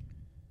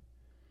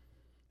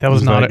 That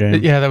was not that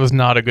game? yeah, that was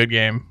not a good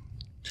game.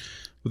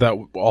 That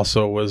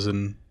also was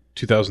in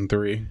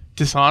 2003.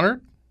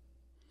 Dishonored?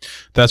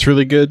 That's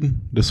really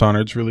good.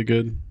 Dishonored's really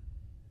good.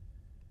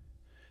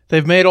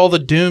 They've made all the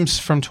Dooms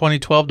from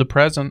 2012 to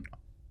present.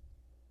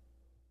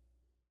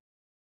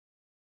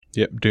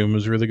 Yep, Doom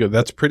was really good.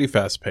 That's pretty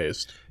fast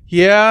paced.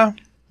 Yeah.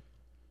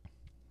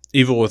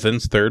 Evil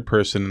Within's third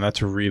person, and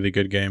that's a really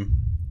good game.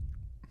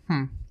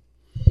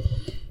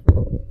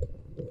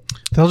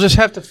 They'll just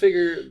have to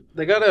figure.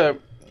 They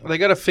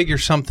gotta figure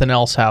something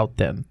else out.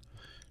 Then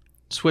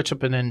switch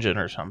up an engine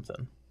or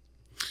something.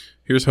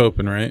 Here's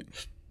hoping, right?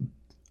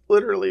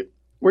 Literally,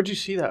 where'd you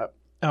see that?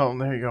 Oh,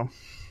 there you go,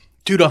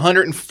 dude.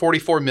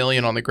 144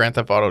 million on the Grand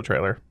Theft Auto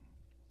trailer.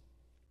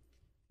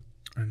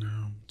 I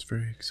know, it's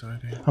very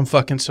exciting. I'm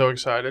fucking so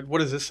excited. What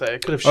does this say? I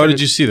could have. Oh,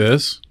 did you see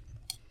this?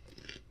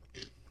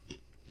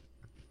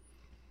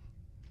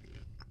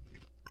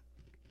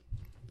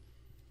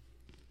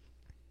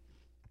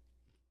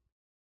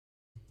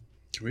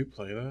 Can we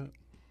play that?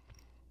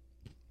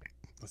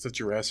 That's a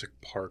Jurassic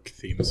Park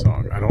theme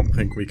song. I don't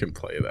think we can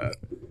play that.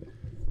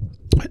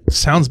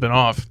 Sound's been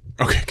off.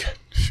 Okay,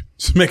 good.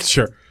 Just make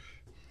sure.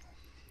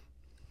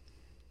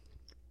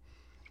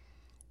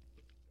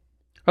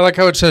 I like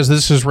how it says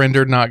this is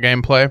rendered, not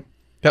gameplay.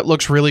 That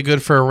looks really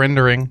good for a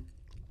rendering.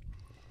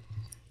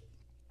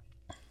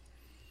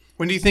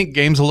 When do you think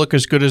games will look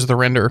as good as the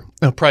render?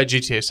 Oh, probably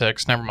GTA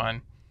 6. Never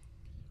mind.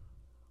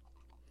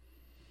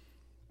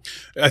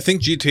 I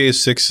think GTA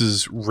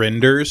 6's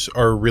renders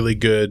are really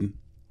good,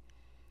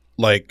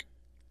 like,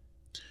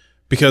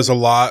 because a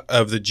lot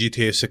of the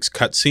GTA 6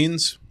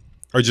 cutscenes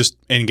are just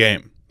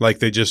in-game. Like,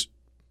 they just,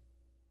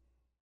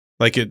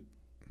 like it,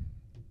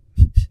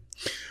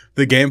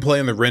 the gameplay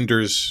and the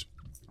renders.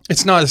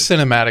 It's not a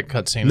cinematic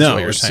cutscene. No, what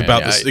you're it's saying.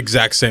 about the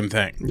exact same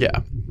thing. Yeah.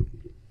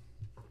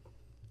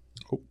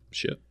 Oh,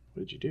 shit.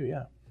 What did you do?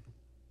 Yeah.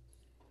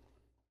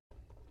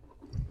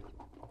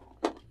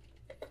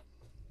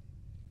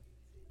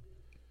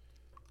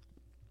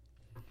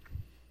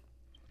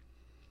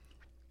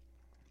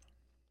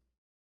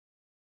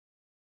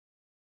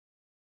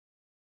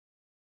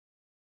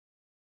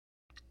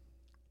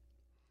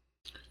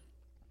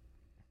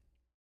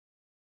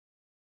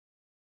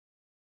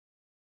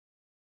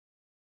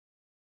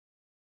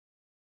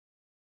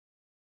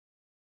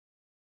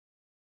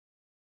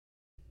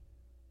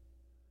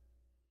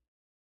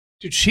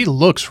 Dude, she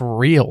looks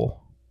real.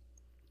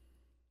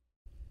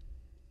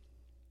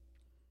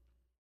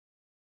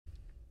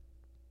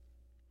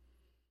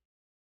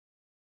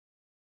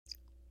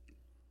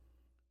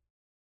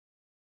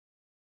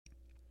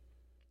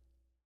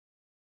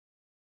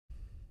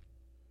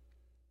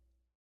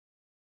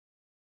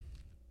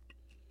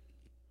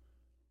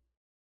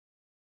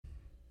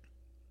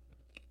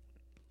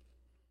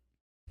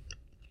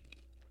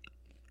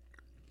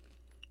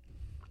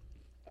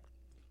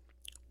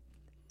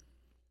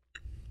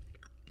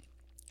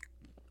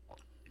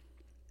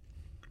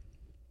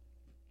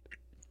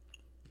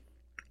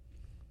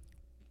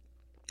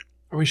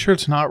 Are we sure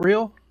it's not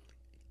real?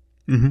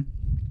 Mm-hmm.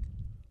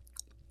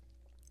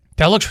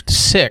 That looks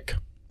sick.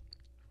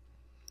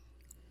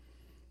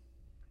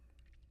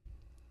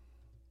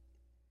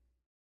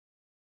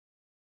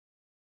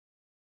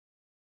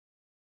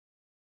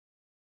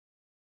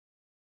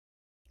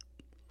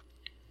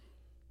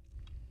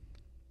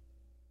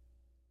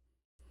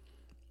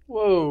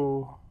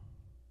 Whoa.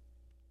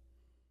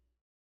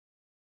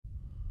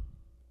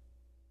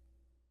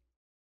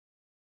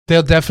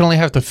 They'll definitely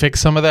have to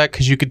fix some of that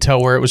because you could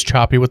tell where it was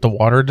choppy with the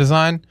water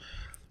design.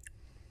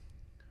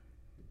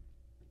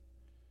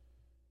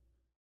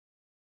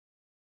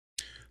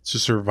 It's a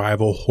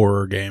survival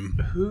horror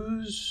game.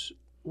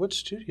 What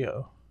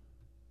studio?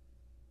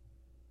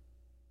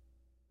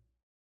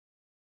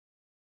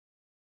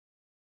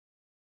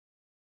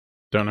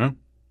 Don't know.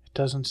 It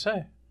doesn't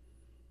say.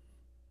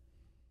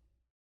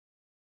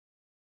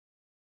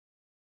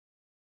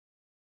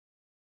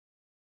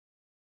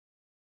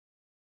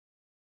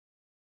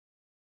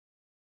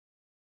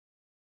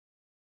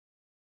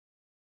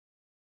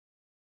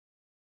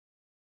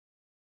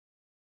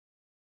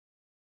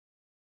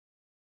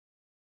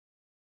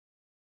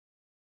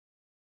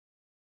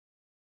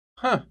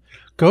 Huh.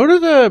 Go to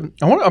the...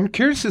 I'm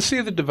curious to see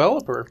the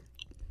developer.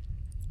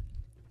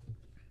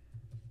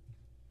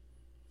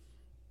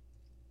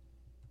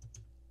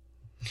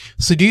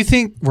 So do you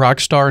think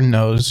Rockstar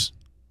knows?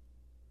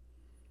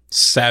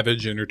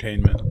 Savage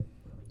Entertainment.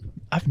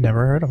 I've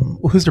never heard of them.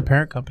 Who's their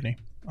parent company?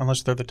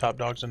 Unless they're the top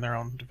dogs in their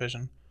own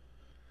division.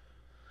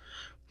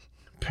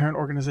 Parent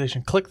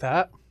organization. Click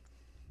that.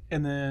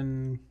 And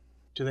then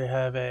do they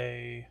have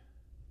a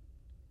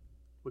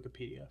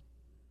Wikipedia?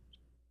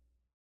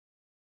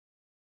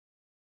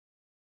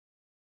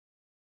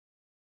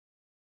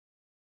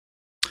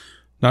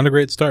 Not a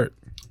great start.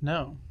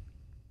 No.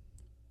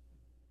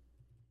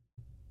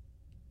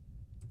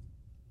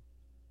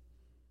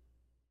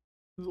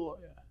 We'll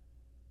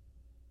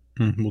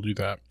do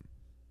that.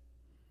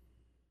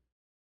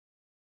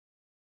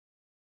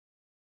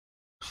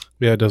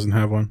 Yeah, it doesn't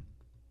have one.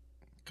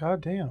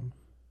 God damn.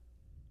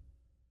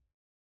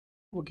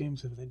 What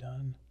games have they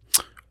done?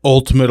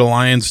 Ultimate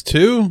Alliance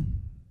 2.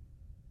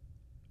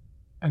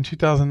 In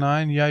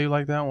 2009? Yeah, you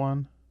like that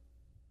one.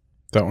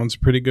 That one's a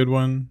pretty good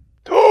one.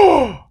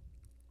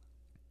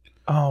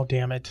 Oh,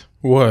 damn it.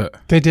 What?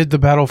 They did the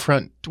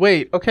Battlefront.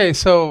 Wait, okay,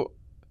 so...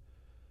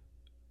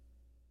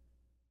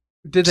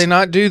 Did they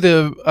not do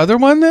the other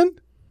one then?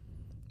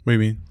 What do you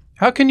mean?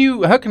 How can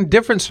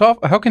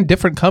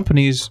different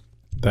companies?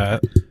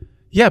 That.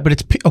 Yeah,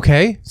 but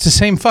okay. It's the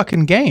same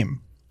fucking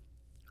game.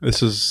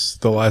 This is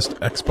the last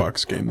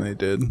Xbox game they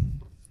did.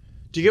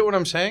 Do you get what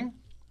I'm saying?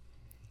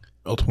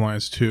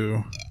 Ultimate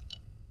 2.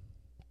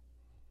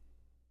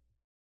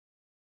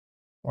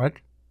 What?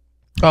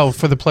 Oh,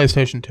 for the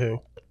PlayStation 2.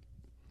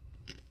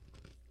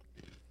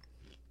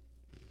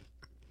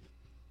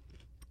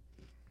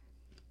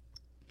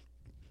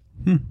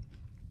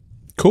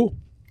 Cool.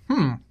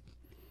 I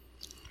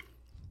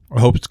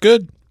hope it's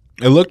good.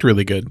 It looked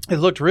really good. It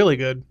looked really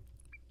good.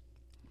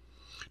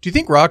 Do you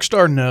think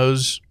Rockstar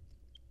knows,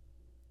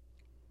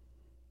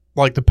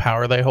 like, the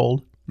power they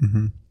hold?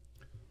 Mm-hmm.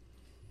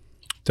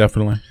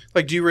 Definitely.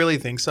 Like, do you really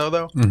think so,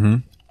 though? Mm-hmm.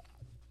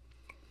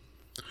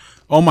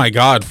 Oh my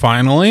God,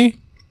 finally?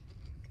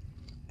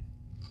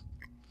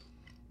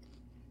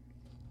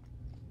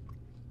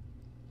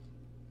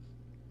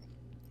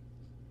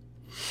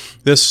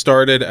 This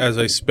started as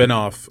a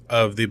spin-off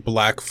of the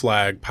Black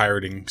Flag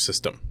pirating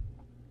system.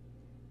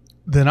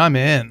 Then I'm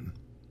in.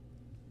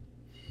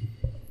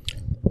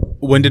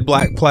 When did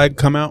Black Flag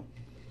come out?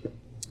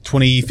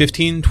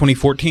 2015,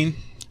 2014?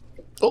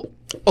 Oh,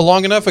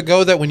 long enough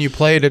ago that when you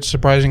play it, it's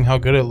surprising how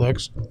good it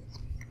looks.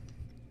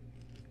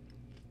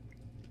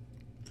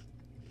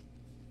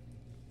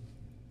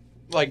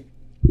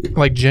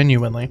 Like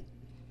genuinely.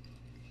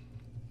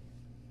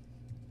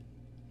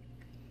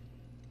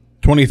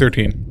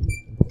 2013.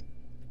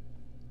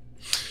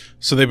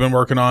 So they've been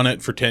working on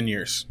it for 10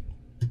 years.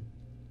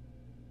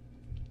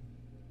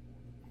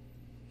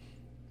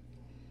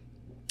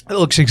 It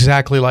looks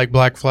exactly like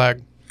Black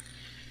Flag.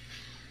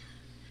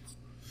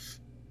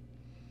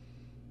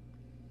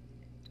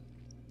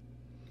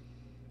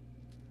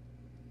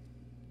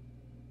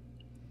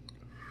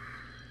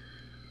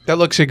 That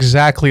looks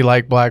exactly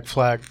like Black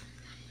Flag.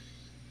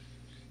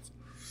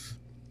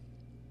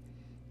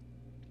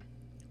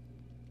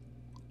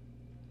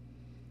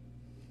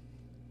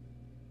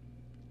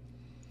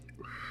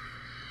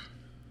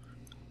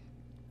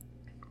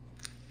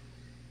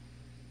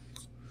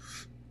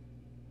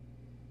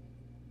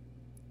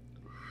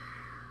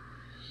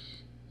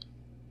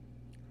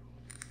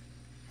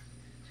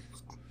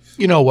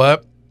 You know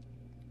what?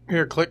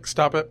 Here, click,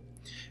 stop it.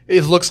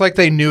 It looks like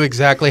they knew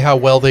exactly how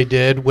well they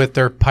did with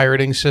their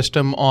pirating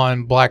system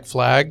on Black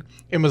Flag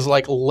and was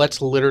like, let's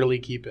literally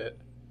keep it.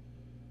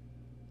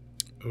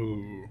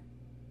 Ooh.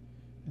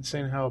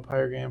 Insane how a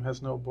pirate game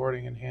has no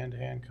boarding and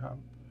hand-to-hand combat.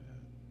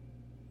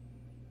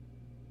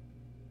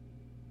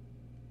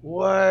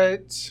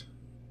 What?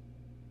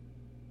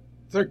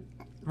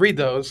 Read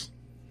those.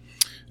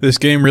 This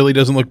game really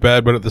doesn't look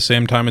bad, but at the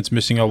same time, it's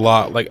missing a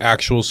lot, like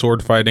actual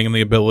sword fighting and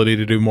the ability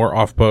to do more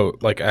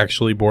off-boat, like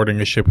actually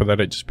boarding a ship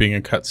without it just being a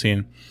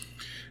cutscene.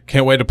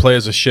 Can't wait to play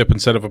as a ship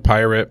instead of a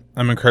pirate.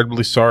 I'm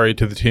incredibly sorry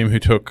to the team who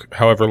took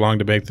however long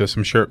to make this.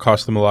 I'm sure it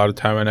cost them a lot of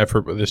time and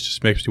effort, but this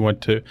just makes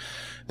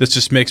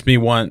me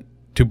want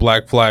to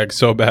Black Flag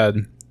so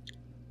bad.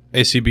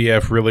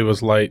 ACBF really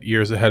was light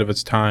years ahead of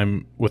its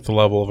time with the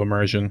level of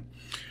immersion.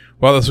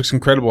 Wow, this looks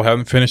incredible.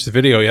 Haven't finished the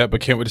video yet,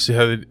 but can't wait to see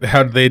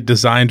how they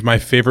designed my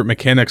favorite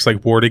mechanics like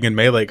boarding and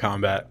melee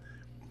combat.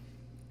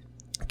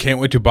 Can't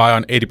wait to buy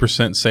on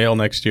 80% sale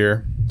next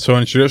year. So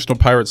in traditional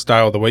pirate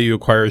style, the way you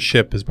acquire a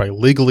ship is by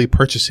legally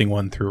purchasing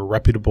one through a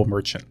reputable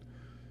merchant.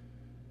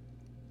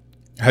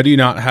 How do you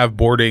not have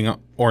boarding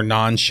or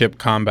non-ship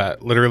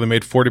combat? Literally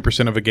made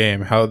 40% of a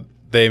game. How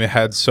they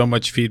had so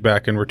much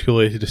feedback and were too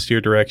lazy to steer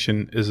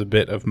direction is a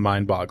bit of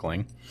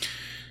mind-boggling.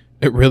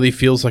 It really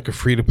feels like a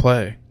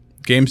free-to-play.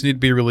 Games need to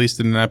be released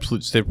in an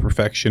absolute state of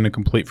perfection and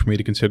complete for me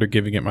to consider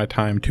giving it my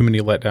time. Too many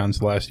letdowns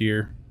last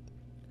year.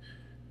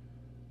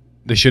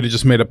 They should have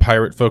just made a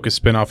pirate-focused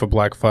spin-off of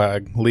Black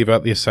Flag. Leave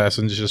out the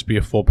assassins, just be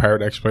a full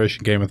pirate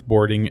exploration game with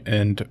boarding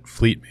and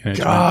fleet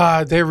management.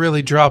 God, they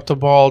really dropped the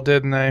ball,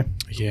 didn't they?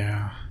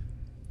 Yeah.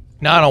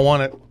 No, I don't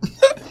want it.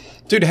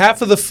 Dude,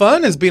 half of the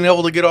fun is being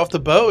able to get off the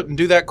boat and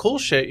do that cool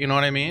shit, you know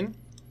what I mean?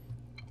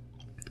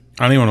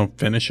 I don't even want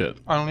to finish it.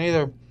 I don't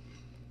either.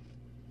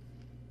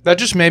 That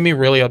just made me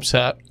really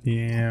upset.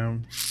 Yeah.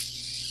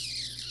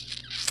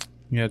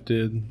 Yeah, it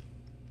did.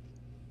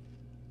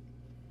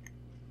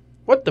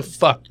 What the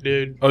fuck,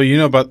 dude? Oh, you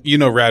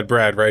know Rad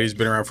Brad, right? He's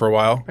been around for a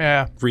while.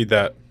 Yeah. Read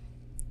that.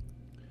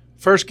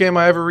 First game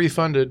I ever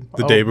refunded.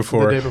 The day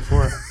before. The day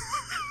before.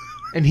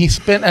 And he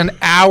spent an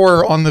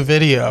hour on the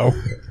video.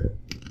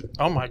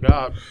 Oh my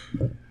god.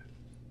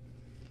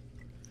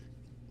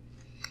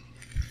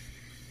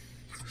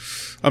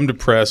 I'm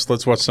depressed.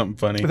 Let's watch something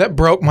funny. That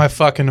broke my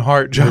fucking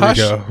heart, Josh.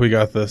 Here we go. We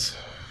got this.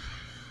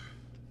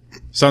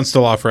 Sound's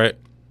still off, right?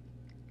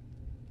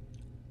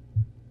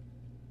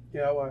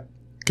 Yeah, why?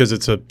 Because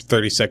it's a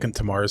 30-second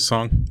Tamara's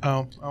song.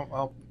 Oh.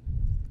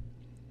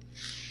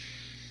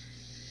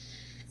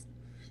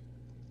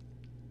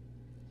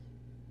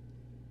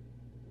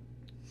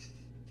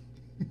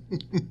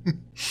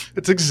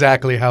 It's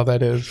exactly how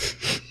that is.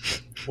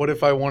 What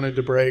if I wanted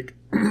to break?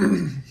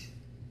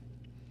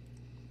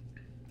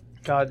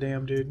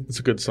 Goddamn, dude. It's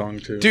a good song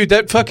too. Dude,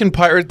 that fucking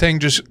pirate thing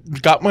just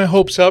got my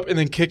hopes up and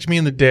then kicked me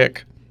in the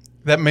dick.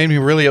 That made me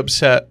really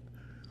upset.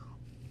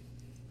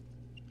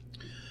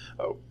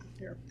 Oh,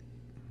 here.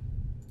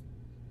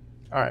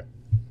 All right.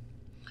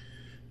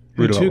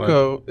 Read it out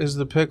Tuco, is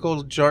the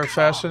pickle jar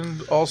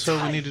fastened?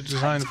 Also, we need to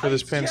design for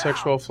this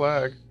pansexual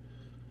flag.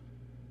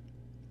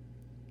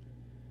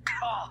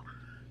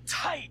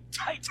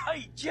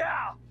 Tight,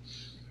 yeah.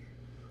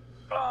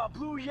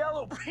 Blue,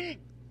 yellow, pink.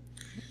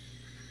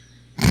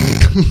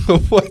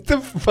 What the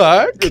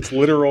fuck? It's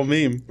literal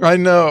meme. I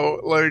know,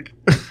 like,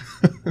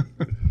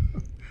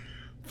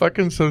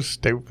 fucking so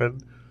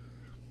stupid.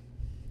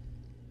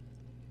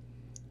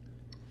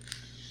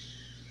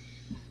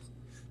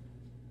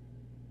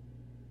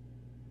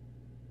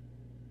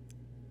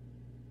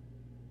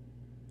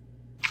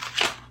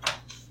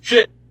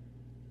 Shit.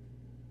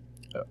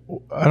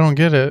 I don't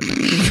get it.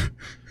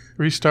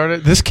 Restart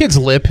it. This kid's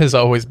lip has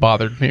always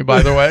bothered me,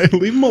 by the way.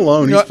 Leave him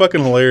alone. He's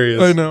fucking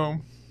hilarious. I know.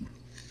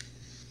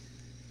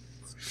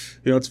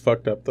 You know what's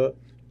fucked up though?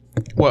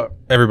 What?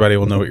 Everybody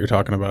will know what you're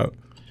talking about.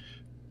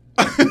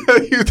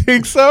 You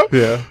think so?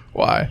 Yeah.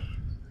 Why?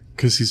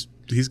 Because he's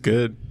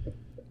good.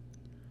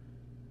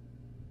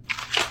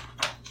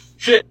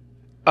 Shit.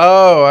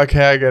 Oh,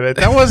 okay, I get it.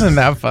 That wasn't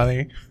that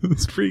funny.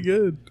 It's pretty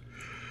good.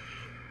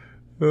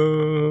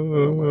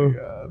 Oh my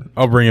god.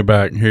 I'll bring it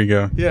back. Here you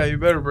go. Yeah, you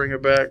better bring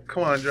it back.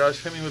 Come on,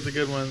 Josh. Hit me with the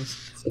good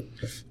ones.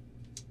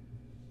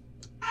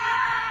 Come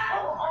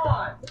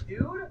on, dude.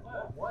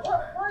 What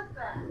was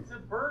that? It's a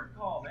bird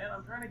call, man.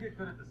 I'm trying to get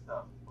good at this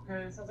stuff.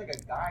 Okay, it sounds like a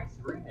guy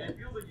screaming. It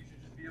feels like you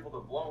should just be able to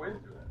blow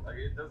into it. Like,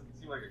 it doesn't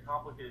seem like a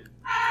complicated...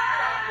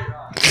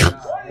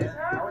 What is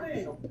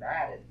happening? So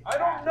bad I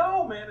don't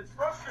know, man. It's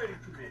frustrating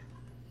to me.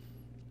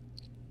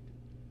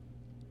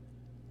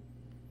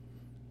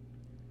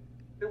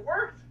 It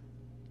worked.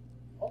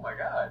 Oh my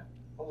god.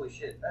 Holy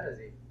shit, that is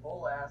a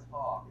full-ass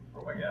hawk.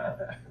 Oh my god.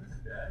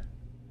 Okay.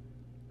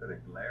 Got a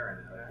glare in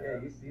it. Yeah,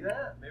 you see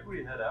that? Maybe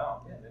we head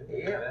out.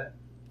 Yeah.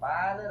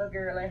 Bye, little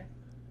girly.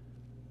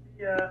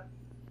 Yeah.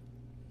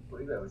 I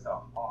believe that we saw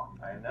a hawk.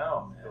 I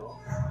know, man. Cool.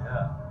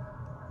 Yeah.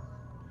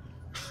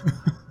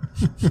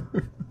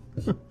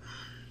 Is it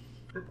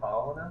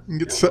following us?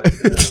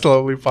 It's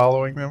slowly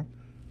following them.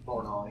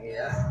 Going on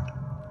here.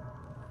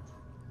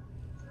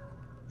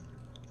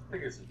 I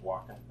think it's just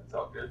walking. It's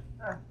all good.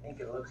 I think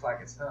it looks like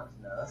it's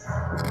hunting us.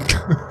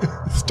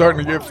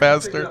 Starting to get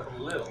faster. Up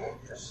a little.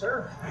 Yes,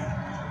 sir.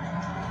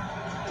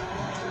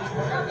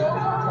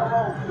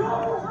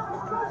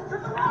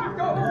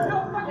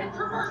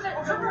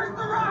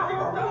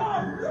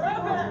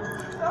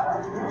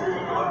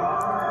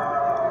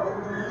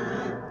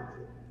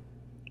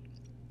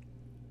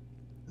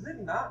 Does it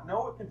not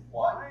know it can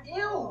fly?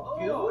 Ew,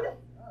 dude.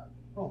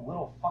 Oh,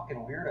 little fucking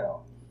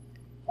weirdo.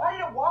 Why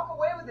did it walk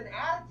away with an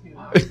attitude?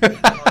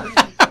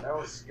 That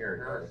was scary.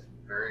 That was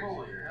very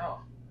scary.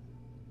 Hell.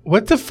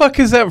 What the fuck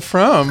is that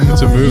from?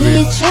 It's a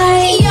movie.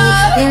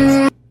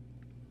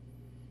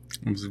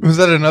 Was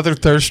that another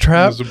thirst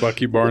trap? It was a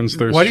Bucky Barnes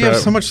thirst trap. Why do you have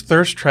so much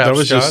thirst traps, That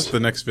was Josh? just the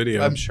next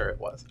video. I'm sure it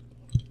was.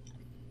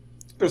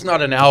 There's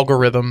not an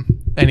algorithm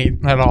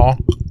at all.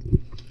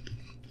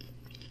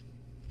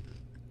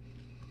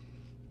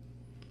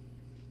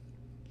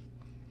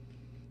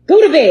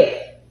 Go to bed.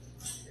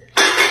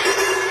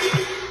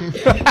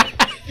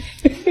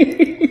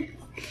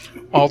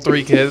 All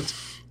three kids.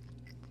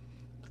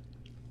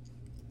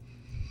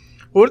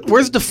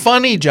 Where's the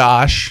funny,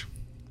 Josh?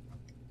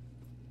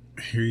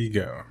 Here you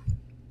go.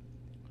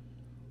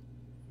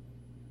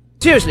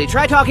 Seriously,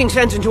 try talking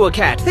sense into a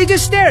cat. They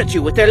just stare at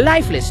you with their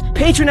lifeless,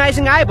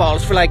 patronizing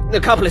eyeballs for like a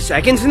couple of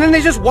seconds, and then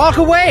they just walk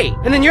away.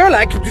 And then you're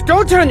like,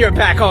 don't turn your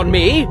back on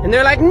me. And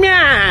they're like,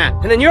 nah.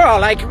 And then you're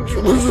all like,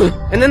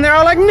 and then they're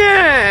all like,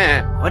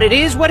 nah. What it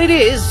is,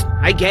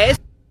 I guess.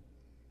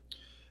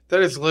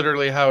 That is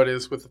literally how it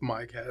is with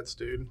my cats,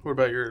 dude. What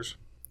about yours?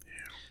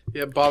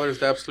 Yeah, it bothers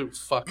the absolute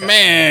fuck out.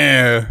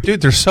 Man.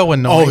 Dude, they're so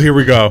annoying. Oh, here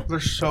we go. They're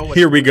so annoying.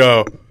 Here we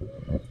go. Kill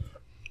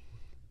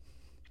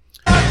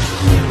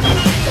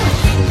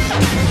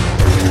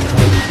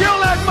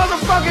that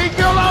motherfucker! He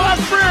killed all our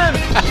friends!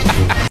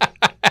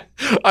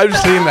 I've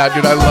seen that,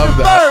 dude. I love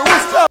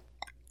that.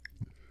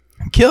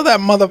 Kill that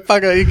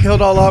motherfucker. He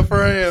killed all our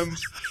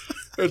friends.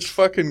 It's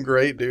fucking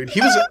great, dude.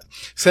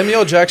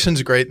 Samuel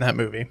Jackson's great in that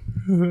movie.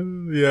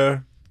 Yeah.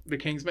 The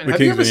Kingsman.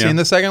 Have you ever seen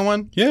the second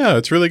one? Yeah,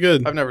 it's really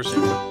good. I've never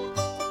seen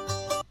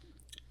it.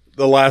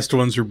 The last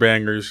ones are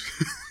bangers.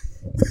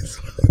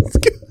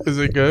 Is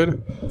it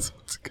good?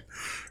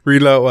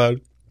 Read it out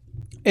loud.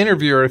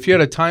 Interviewer, if you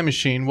had a time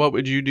machine, what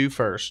would you do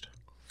first?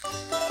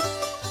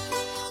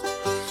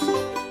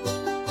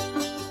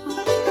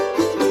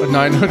 A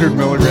 900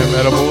 milligram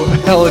edible.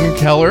 Helen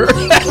Keller.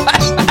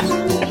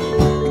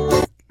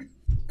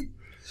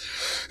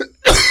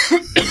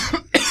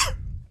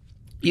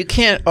 You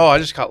can't. Oh, I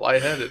just got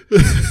lightheaded.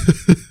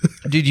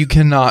 Dude, you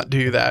cannot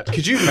do that.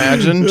 Could you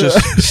imagine just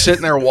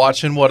sitting there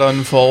watching what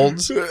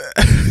unfolds?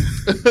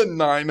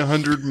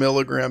 900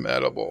 milligram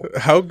edible.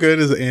 How good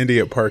is Andy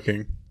at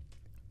parking?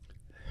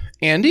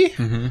 Andy?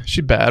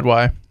 She bad.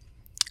 Why?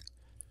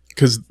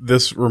 Because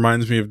this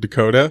reminds me of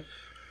Dakota,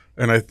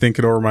 and I think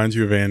it'll remind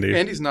you of Andy.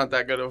 Andy's not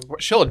that good of.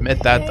 She'll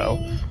admit that though.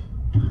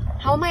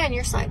 How am I on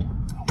your side?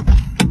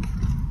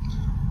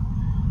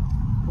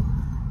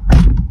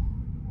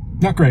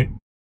 Not great.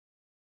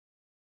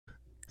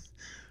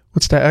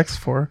 What's that X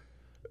for?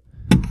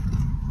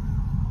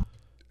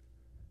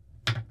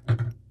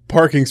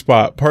 Parking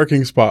spot,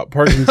 parking spot,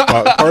 parking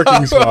spot,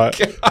 parking spot.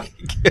 Okay, I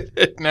get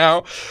it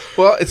now.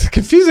 Well, it's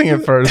confusing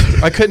at first.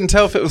 I couldn't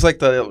tell if it was like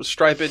the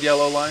striped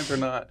yellow lines or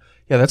not.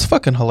 Yeah, that's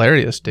fucking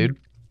hilarious, dude.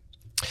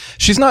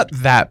 She's not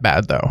that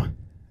bad, though.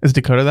 Is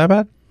Dakota that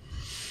bad?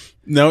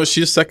 No, she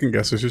just second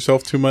guesses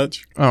herself too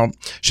much. Oh,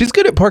 she's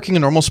good at parking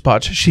in normal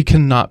spots. She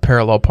cannot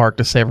parallel park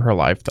to save her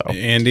life, though.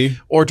 Andy?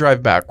 Or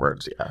drive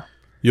backwards, yeah.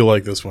 You'll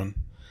like this one.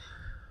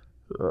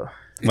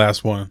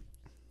 Last one.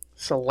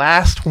 It's the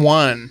last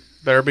one.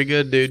 Better be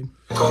good, dude.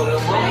 Come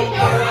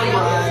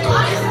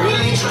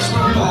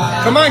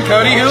on,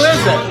 Cody. Who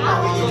is it?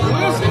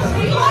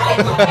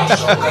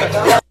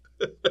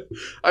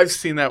 I've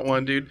seen that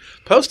one, dude.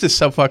 Post is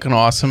so fucking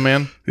awesome,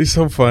 man. He's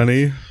so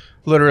funny.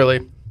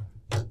 Literally.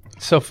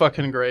 So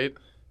fucking great.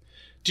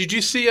 Did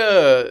you see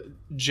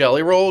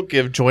Jelly Roll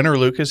give Joyner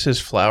Lucas his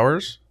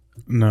flowers?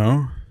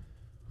 No.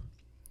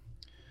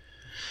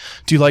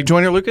 Do you like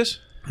Joyner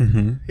Lucas?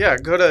 Mm-hmm. Yeah,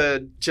 go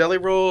to Jelly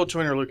Roll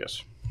Joyner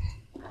Lucas.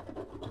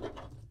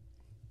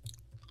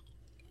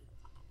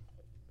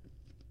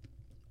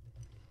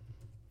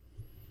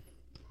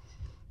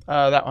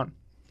 That one.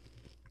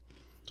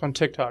 It's on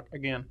TikTok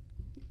again.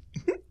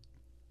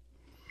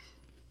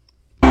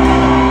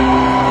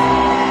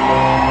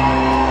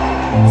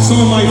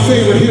 Some of my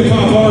favorite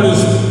hip-hop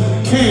artists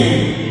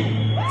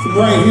came from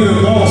right here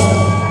in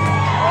Boston.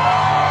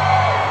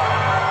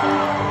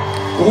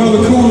 But one of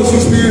the coolest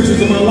experiences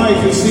of my life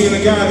is seeing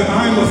a guy that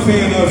I'm a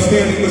fan of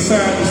standing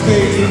beside the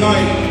stage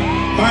tonight.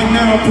 My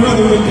now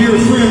brother and dear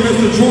friend,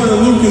 Mr.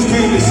 Joyner Lucas,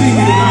 came to see me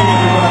tonight,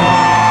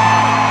 everybody.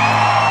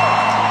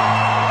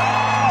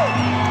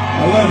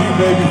 I love you,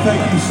 baby. Thank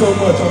you so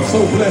much. I'm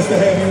so blessed to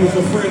have you as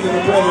a friend and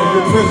a brother.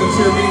 Your presence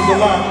here means a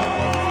lot.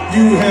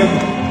 You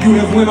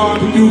have went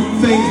on to do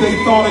things they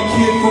thought a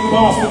kid from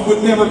Boston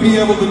would never be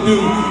able to do.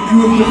 You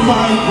have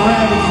defied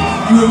gravity.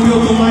 You have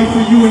built a life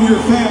for you and your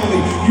family.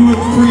 You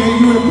have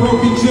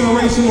broken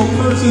generational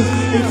curses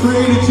and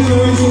created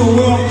generational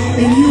wealth.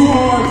 And you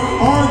are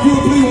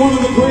arguably one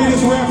of the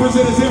greatest rappers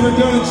that has ever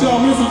done it,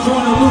 y'all. Mr.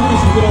 Joyner Lucas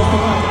is with us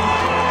tonight.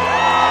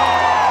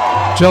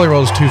 Jelly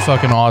Roll is too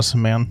fucking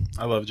awesome, man.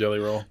 I love Jelly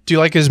Roll. Do you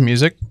like his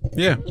music?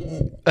 Yeah.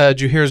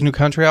 Did you hear his new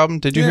country album?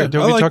 Did you hear?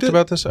 Did we talk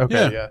about this?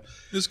 Okay, yeah.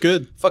 It's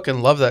good.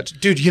 Fucking love that.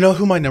 Dude, you know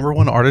who my number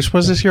one artist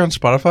was this year on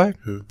Spotify?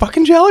 Who?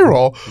 Fucking Jelly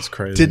Roll. It's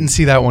crazy. Didn't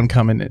see that one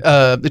coming.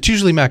 It's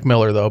usually Mac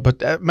Miller, though.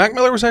 But Mac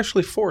Miller was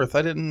actually fourth.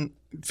 I didn't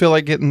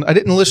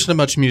listen to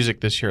much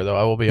music this year, though.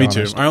 I will be honest.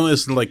 Me too. I only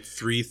listened to like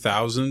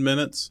 3,000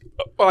 minutes.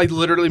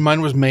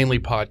 Mine was mainly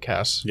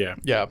podcasts. Yeah.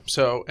 Yeah.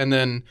 So, and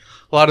then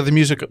a lot of the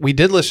music we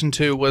did listen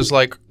to was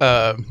like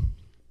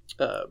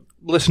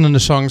listening to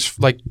songs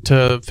like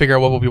to figure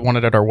out what we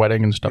wanted at our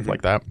wedding and stuff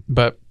like that.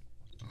 But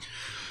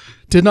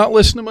did not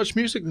listen to much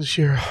music this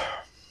year.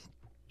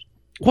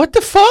 What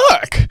the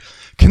fuck?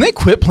 Can they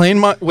quit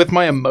playing with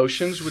my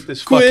emotions with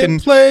this fucking...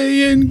 Quit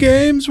playing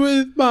games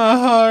with my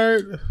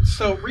heart.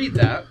 So read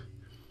that.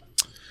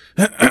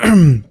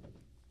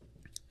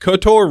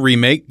 KOTOR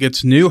remake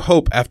gets new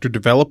hope after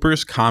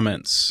developers'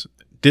 comments.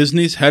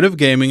 Disney's head of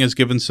gaming has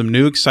given some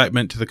new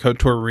excitement to the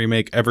KOTOR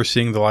remake ever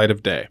seeing the light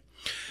of day.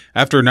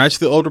 After Knights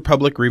of the Old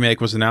Republic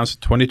remake was announced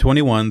in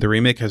 2021, the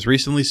remake has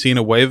recently seen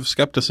a wave of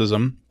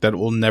skepticism that it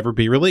will never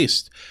be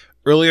released.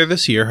 Earlier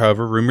this year,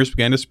 however, rumors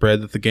began to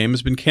spread that the game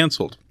has been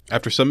cancelled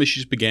after some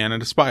issues began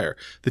at Aspyr,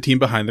 the team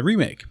behind the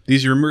remake.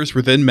 These rumors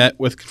were then met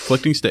with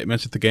conflicting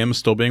statements that the game is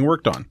still being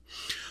worked on.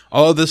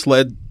 All of this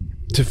led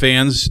to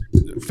fans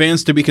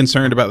to be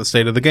concerned about the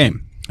state of the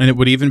game, and it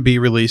would even be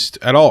released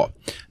at all.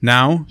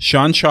 Now,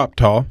 Sean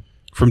Shoptaw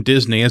from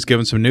Disney has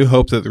given some new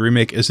hope that the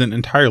remake isn't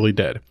entirely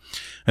dead.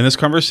 In this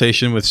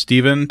conversation with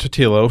Steven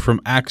Totilo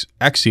from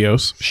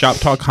Axios,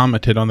 Shoptaw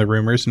commented on the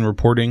rumors and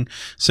reporting,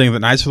 saying that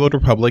Knights of the Old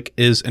Republic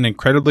is an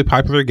incredibly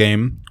popular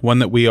game, one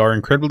that we are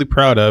incredibly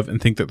proud of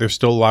and think that there's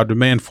still a lot of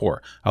demand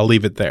for. I'll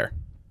leave it there.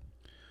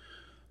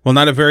 While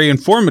not a very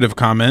informative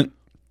comment,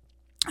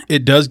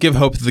 it does give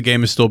hope that the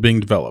game is still being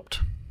developed.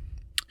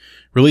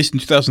 Released in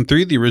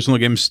 2003, the original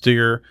game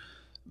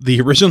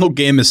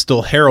is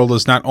still heralded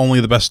as not only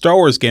the best Star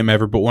Wars game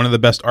ever, but one of the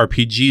best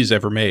RPGs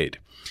ever made.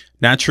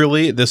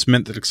 Naturally, this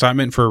meant that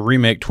excitement for a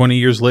remake 20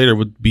 years later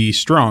would be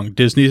strong.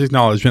 Disney's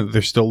acknowledgement that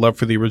there's still love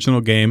for the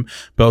original game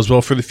bodes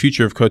well for the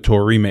future of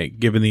KOTOR remake,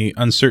 given the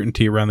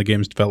uncertainty around the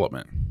game's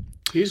development.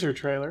 Teaser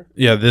trailer.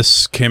 Yeah,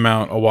 this came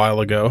out a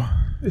while ago.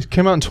 It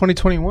came out in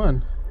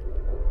 2021.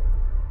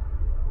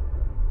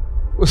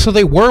 So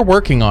they were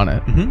working on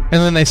it, and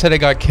then they said it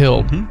got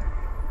killed.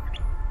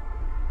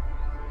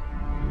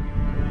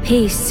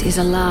 Peace is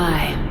a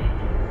lie.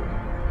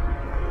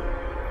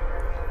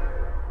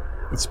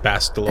 It's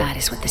Bastila. That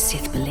is what the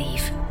Sith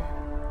believe.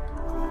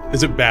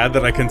 Is it bad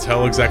that I can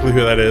tell exactly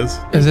who that is?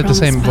 Is it the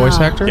same voice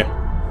actor?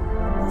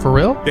 Yeah. For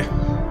real?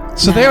 Yeah.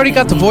 So they already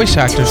got the voice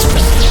actors.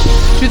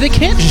 Dude, they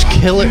can't just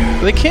kill it.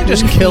 They can't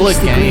just kill a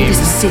game.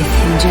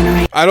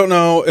 I don't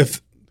know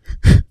if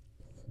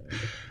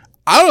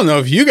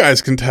you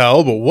guys can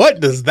tell, but what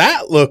does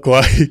that look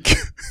like?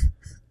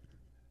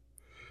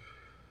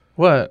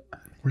 What?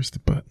 Where's the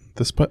button?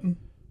 This button?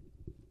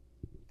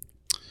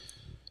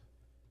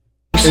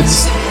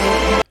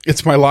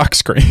 It's my lock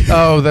screen.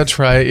 Oh, that's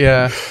right.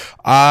 Yeah.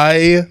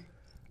 I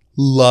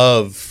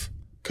love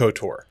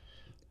KOTOR.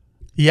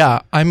 Yeah,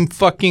 I'm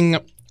fucking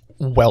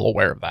well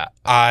aware of that.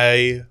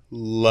 I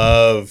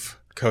love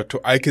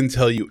KOTOR. I can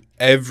tell you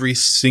every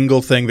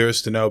single thing there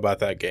is to know about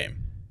that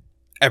game.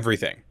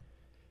 Everything.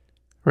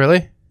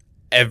 Really?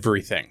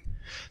 Everything.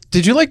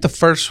 Did you like the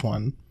first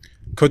one?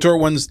 KOTOR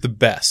 1's the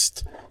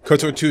best.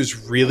 KOTOR 2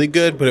 is really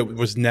good, but it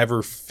was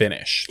never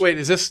finished. Wait,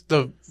 is this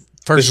the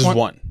first This one? is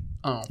 1.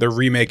 Oh. They're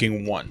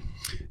remaking 1.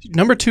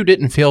 Number 2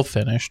 didn't feel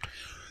finished.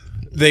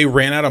 They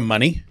ran out of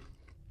money.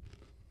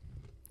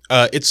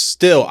 It's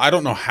still, I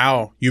don't know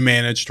how you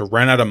managed to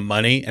run out of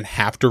money and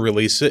have to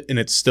release it, and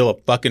it's still a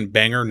fucking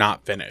banger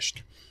not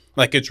finished.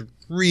 Like, it's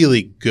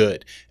really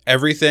good.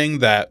 Everything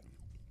that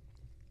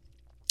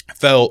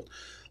felt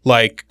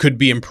like could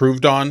be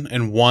improved on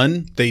in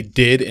 1, they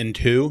did in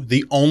 2.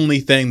 The only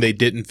thing they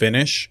didn't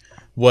finish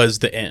was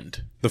the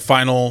end. The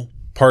final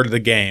part of the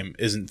game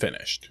isn't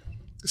finished.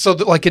 So,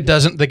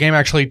 the game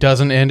actually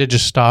doesn't end, it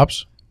just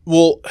stops?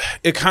 Well,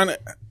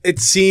 it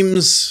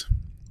seems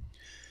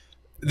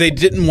they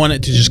didn't want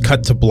it to just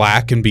cut to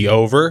black and be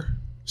over,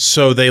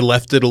 so they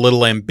left it a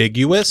little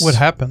ambiguous. What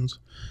happens?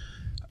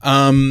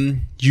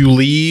 You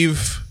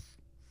leave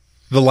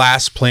the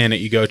last planet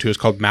you go to is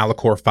called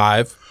Malachor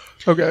 5.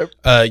 Okay.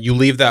 You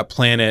leave that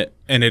planet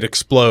and it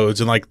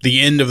explodes, and like the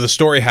end of the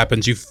story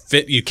happens.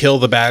 You kill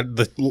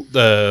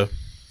the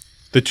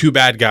 2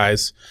 bad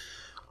guys,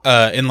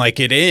 and like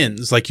it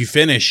ends, like you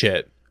finish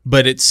it.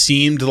 But it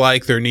seemed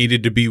like there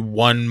needed to be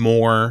one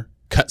more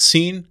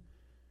cutscene,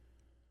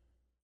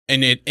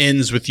 and it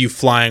ends with you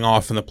flying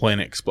off and the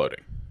planet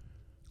exploding.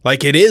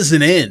 Like it is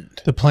an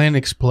end. The planet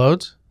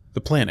explodes? The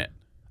planet.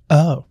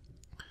 Oh.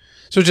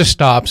 So it just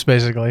stops,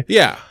 basically.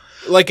 Yeah.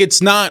 Like it's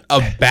not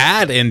a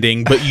bad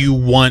ending, but you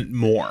want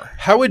more.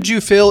 How would you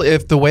feel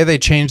if the way they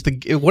changed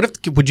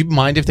would you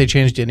mind if they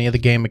changed any of the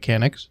game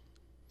mechanics?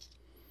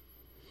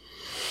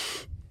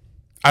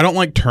 I don't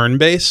like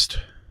turn-based.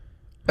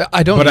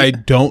 I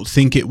don't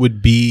think it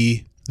would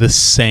be the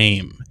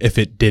same if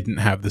it didn't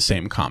have the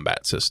same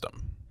combat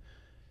system.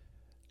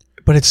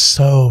 But it's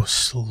so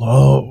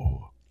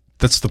slow.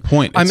 That's the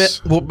point. I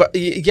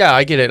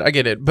get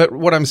it. But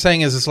what I'm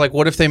saying is, it's like,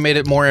 what if they made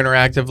it more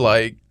interactive,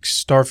 like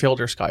Starfield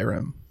or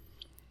Skyrim?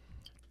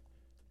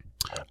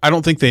 I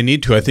don't think they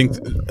need to. I think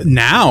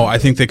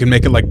they can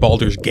make it like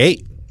Baldur's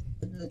Gate.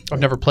 I've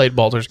never played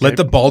Baldur's Gate. Let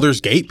the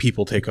Baldur's Gate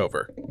people take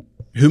over.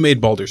 Who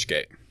made Baldur's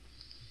Gate?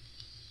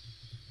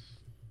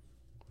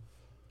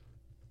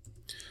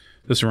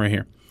 This one right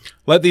here.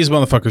 Let these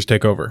motherfuckers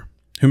take over.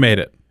 Who made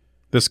it?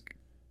 This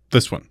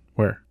one.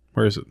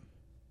 Where is it?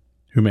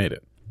 Who made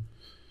it?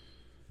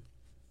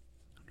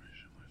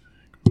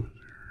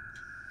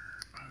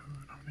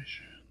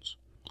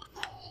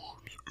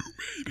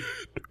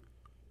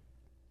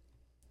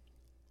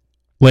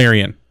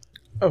 Larian.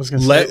 I was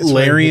gonna let say,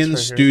 Larian right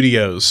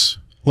Studios.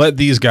 Let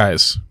these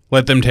guys.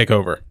 Let them take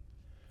over.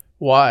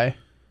 Why?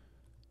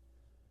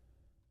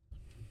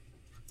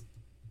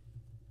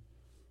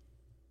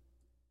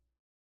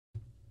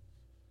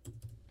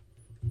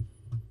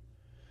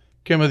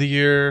 Game of the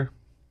Year.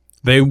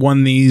 They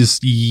won these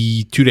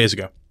 2 days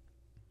ago.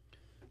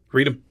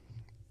 Read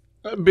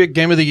them. Big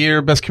Game of the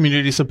Year, Best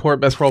Community Support,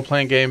 Best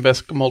Role-Playing Game,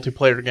 Best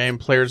Multiplayer Game,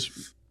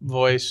 Player's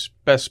Voice,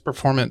 Best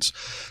Performance.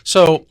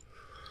 So,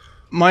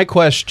 my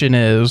question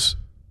is,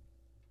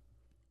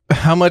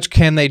 how much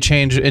can they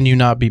change and you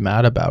not be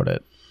mad about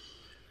it?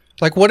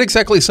 Like, what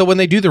exactly? So when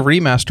they do the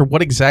remaster,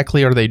 what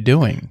exactly are they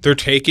doing? They're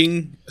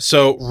taking...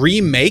 So,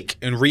 remake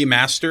and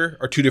remaster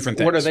are 2 different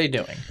things. What are they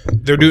doing?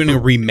 They're doing a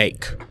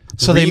remake.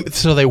 So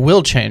they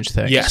will change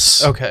things?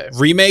 Yes. Okay.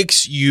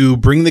 Remakes, you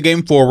bring the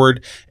game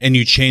forward and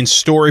you change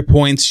story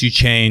points, you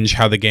change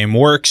how the game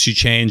works, you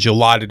change a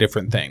lot of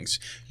different things.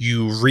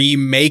 You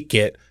remake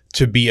it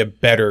to be a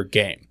better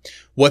game.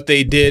 What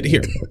they did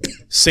here,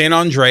 San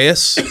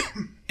Andreas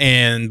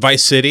and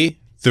Vice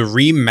City, the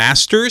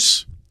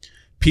remasters,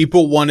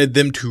 people wanted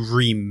them to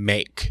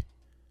remake.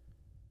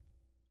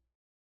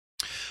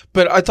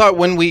 But I thought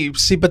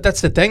but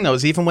that's the thing though,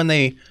 is even when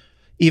they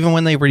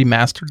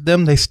remastered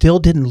them, they still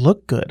didn't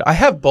look good. I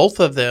have both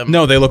of them.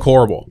 No, they look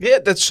horrible. Yeah,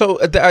 that's so.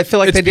 I feel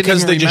like it's they didn't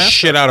because even they just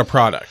shit out a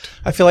product.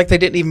 I feel like they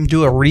didn't even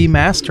do a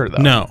remaster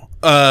though. No,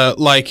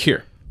 like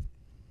here.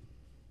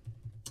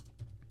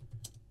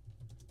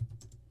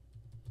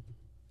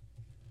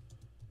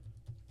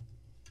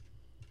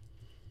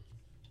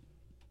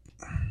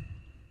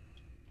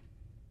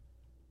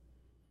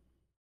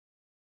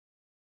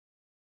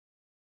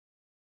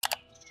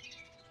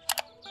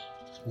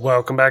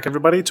 Welcome back,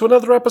 everybody, to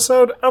another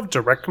episode of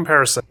Direct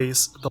Comparison.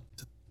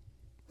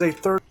 The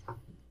third,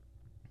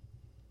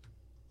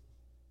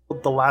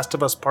 The Last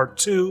of Us Part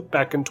 2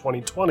 back in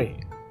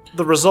 2020.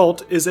 The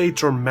result is a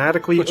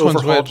dramatically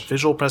overhauled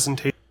visual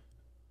presentation.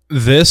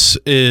 This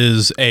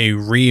is a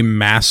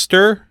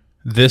remaster.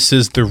 This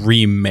is the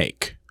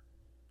remake.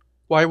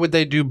 Why would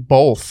they do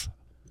both?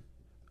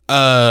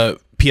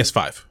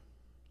 PS5.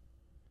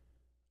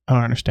 I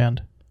don't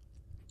understand.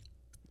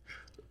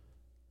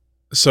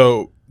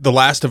 So, The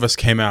Last of Us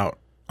came out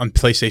on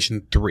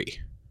PlayStation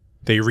 3.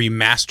 They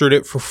remastered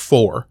it for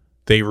 4.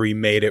 They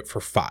remade it for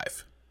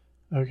 5.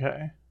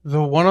 Okay.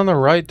 The one on the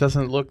right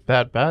doesn't look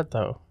that bad,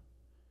 though.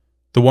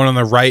 The one on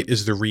the right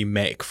is the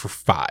remake for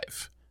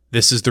 5.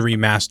 This is the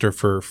remaster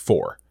for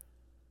 4.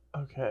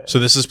 Okay. So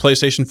this is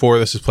PlayStation 4,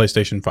 this is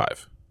PlayStation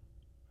 5.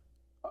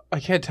 I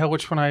can't tell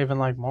which one I even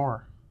like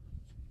more.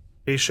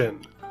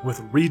 With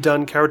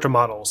redone character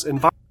models,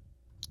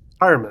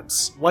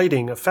 environments,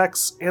 lighting,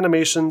 effects,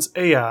 animations,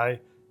 AI,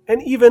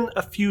 and even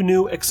a few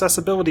new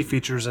accessibility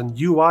features and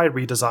UI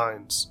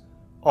redesigns,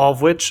 all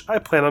of which I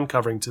plan on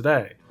covering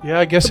today. Yeah,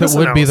 I guess it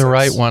would be the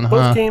right one, huh?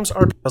 Both games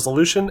are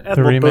resolution and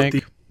the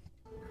remake.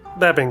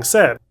 That being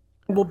said,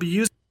 will be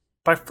used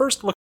by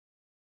first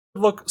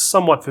look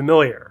somewhat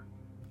familiar.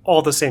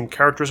 All the same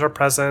characters are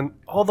present,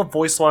 all the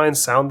voice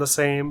lines sound the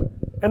same,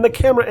 and the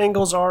camera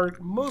angles are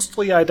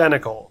mostly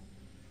identical.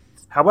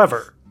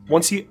 However,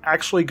 once you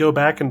actually go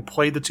back and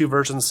play the two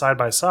versions side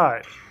by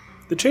side,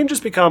 the changes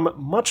become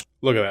much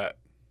Look at that.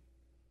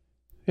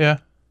 Yeah.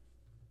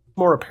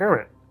 more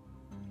apparent.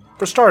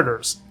 For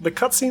starters, the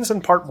cutscenes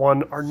in Part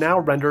 1 are now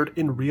rendered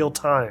in real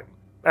time,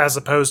 as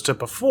opposed to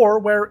before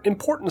where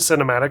important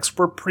cinematics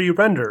were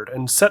pre-rendered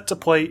and set to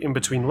play in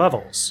between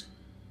levels.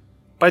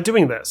 By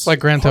doing this, like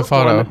Grand Theft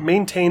Part Auto 1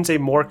 maintains a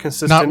more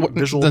consistent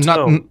visual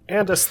tone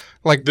and a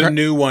like the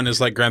new one is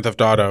like Grand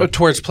Theft Auto,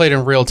 to where it's played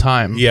in real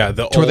time. Yeah,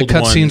 to where the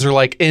cutscenes are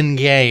like in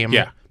game.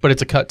 Yeah, but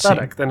it's a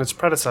cutscene than its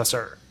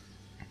predecessor,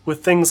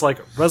 with things like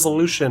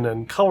resolution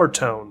and color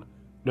tone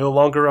no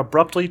longer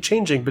abruptly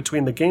changing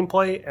between the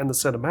gameplay and the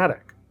cinematic.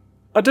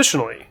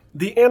 Additionally,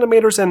 the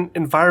animators and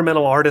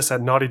environmental artists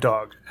at Naughty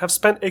Dog have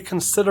spent a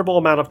considerable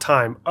amount of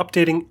time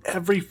updating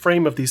every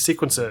frame of these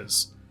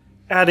sequences,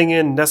 adding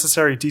in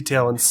necessary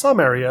detail in some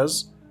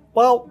areas,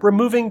 while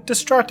removing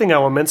distracting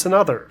elements in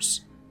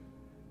others.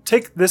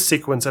 Take this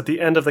sequence at the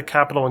end of the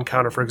Capitol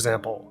encounter, for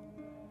example.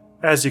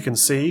 As you can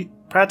see,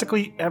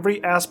 practically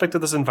every aspect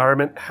of this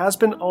environment has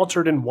been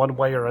altered in one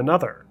way or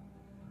another.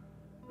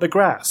 The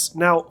grass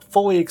now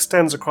fully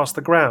extends across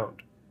the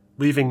ground,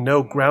 leaving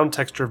no ground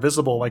texture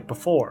visible like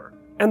before,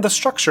 and the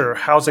structure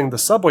housing the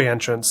subway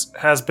entrance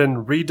has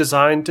been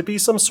redesigned to be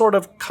some sort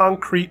of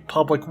concrete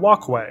public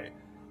walkway,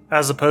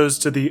 as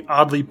opposed to the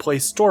oddly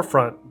placed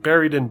storefront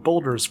buried in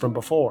boulders from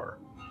before.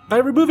 By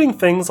removing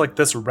things like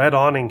this red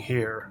awning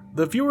here,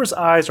 the viewer's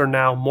eyes are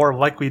now more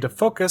likely to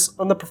focus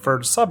on the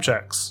preferred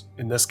subjects,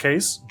 in this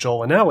case,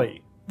 Joel and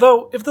Ellie.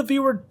 Though, if the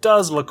viewer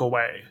does look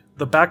away,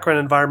 the background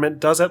environment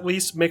does at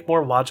least make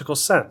more logical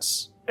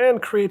sense,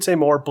 and creates a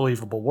more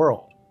believable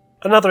world.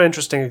 Another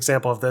interesting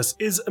example of this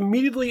is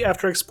immediately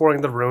after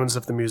exploring the ruins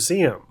of the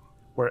museum,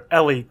 where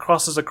Ellie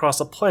crosses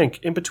across a plank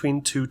in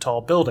between two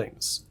tall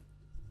buildings.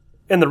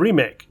 In the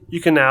remake,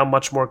 you can now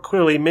much more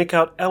clearly make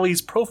out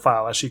Ellie's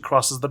profile as she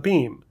crosses the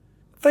beam,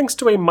 thanks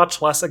to a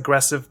much less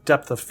aggressive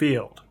depth of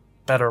field,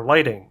 better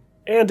lighting,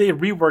 and a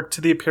rework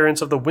to the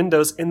appearance of the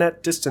windows in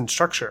that distant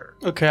structure.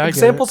 Okay, I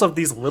Examples of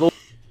these little...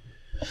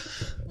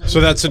 So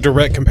that's a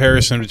direct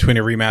comparison between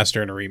a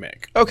remaster and a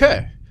remake.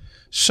 Okay.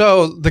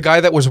 So the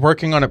guy that was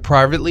working on it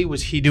privately,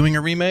 was he doing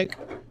a remake?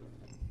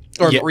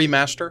 Or a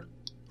remaster?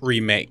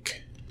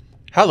 Remake.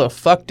 How the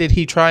fuck did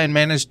he try and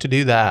manage to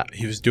do that?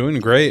 He was doing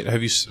great.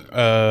 Have you...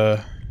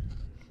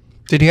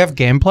 Did he have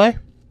gameplay?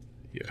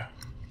 Yeah.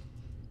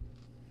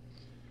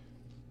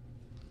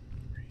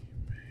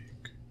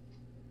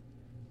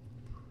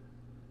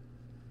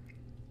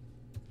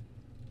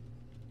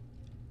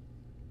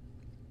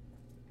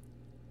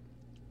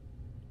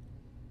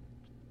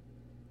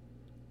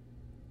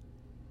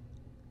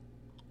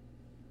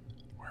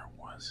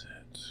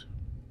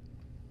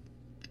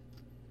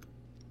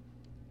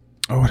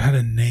 Oh, it had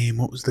a name.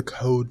 What was the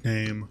code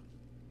name?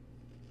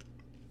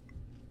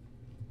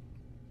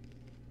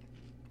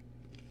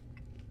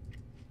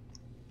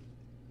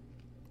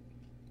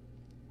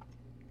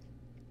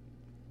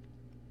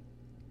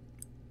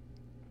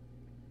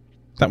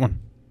 That one.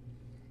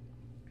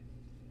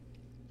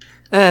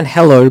 And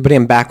hello everybody,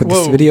 I'm back with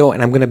this video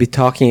and I'm going to be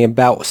talking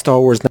about Star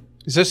Wars.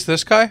 Is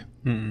this guy?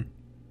 Mm-mm.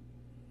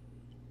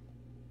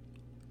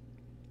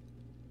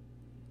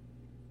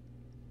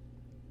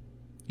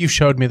 You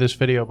showed me this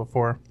video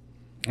before.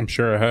 I'm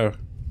sure I have.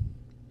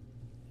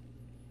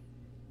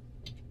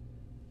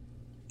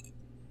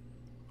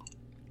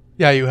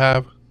 Yeah, you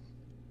have.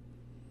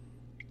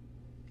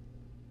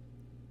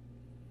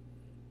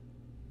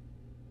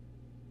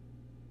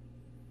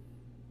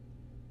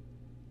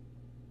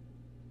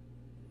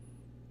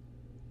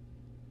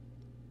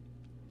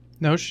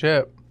 No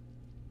shit.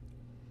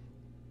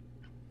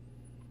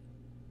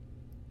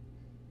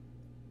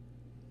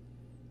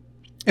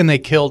 And they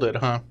killed it,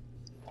 huh?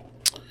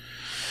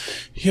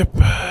 Yep.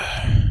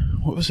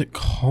 What was it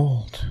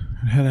called?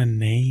 It had a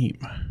name.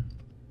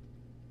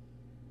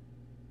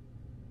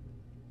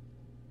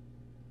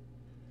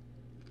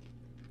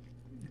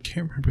 I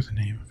can't remember the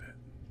name of it.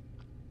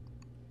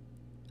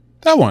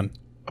 That one.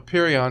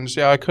 Aperions.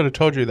 Yeah, I could have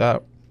told you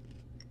that.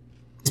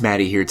 It's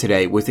Maddie here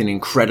today with an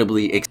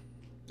incredibly...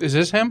 Is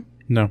this him?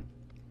 No.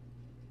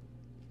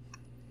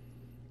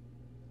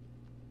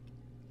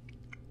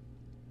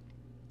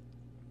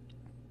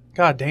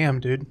 God damn,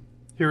 dude.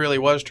 He really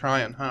was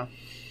trying, huh?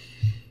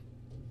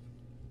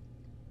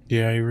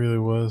 Yeah, he really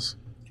was.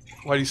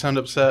 Why do you sound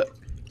upset?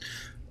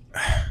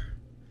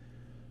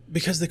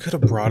 Because they could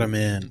have brought him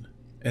in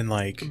and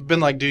been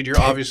like, dude,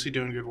 you're obviously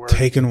doing good work.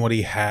 Taken what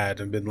he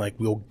had and been like,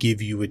 we'll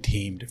give you a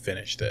team to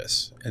finish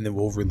this, and then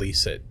we'll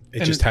release it.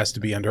 It just has to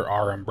be under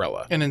our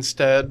umbrella. And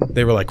instead,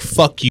 they were like,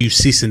 fuck you,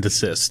 cease and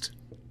desist.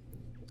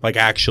 Like,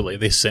 actually,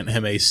 they sent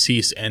him a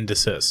cease and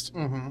desist.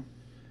 Mm-hmm.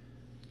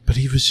 But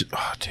he was just,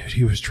 oh, dude,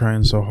 he was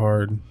trying so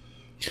hard.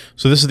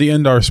 So this is the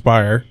Endar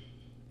Spire.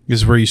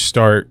 This is where you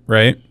start,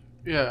 right?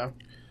 Yeah.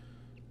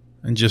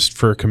 And just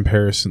for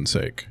comparison's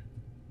sake.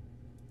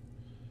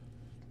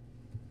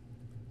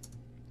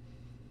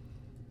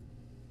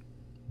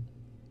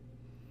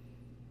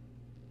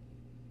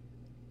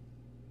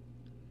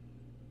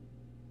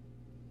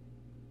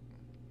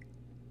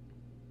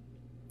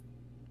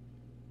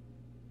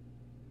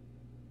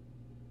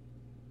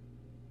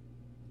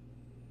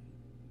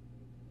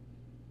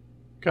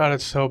 God,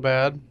 it's so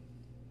bad.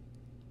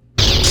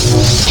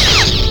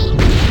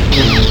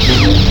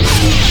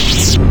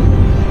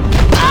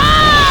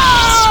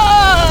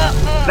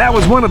 That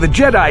was one of the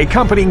Jedi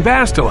accompanying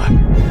Bastila.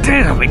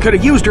 Damn, we could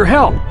have used her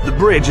help. The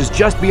bridge is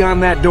just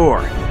beyond that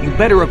door. You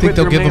better equip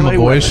your give him a melee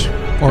voice?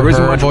 weapon. Or There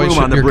isn't her much voice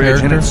room on the your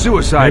bridge, and character? it's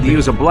suicide to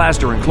use a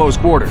blaster in close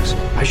quarters.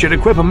 I should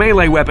equip a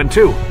melee weapon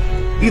too.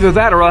 Either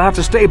that or I'll have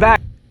to stay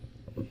back.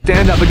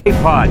 Stand up the gate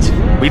pods.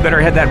 We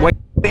better head that way.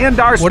 The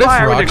Endar What if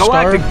Spire into Rockstar-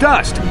 galactic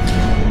dust.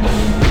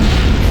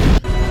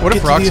 What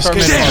if Rockstar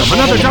made Damn,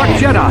 another Dark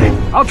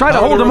Jedi. I'll try to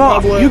hold him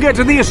off. You get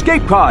to the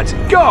escape pods.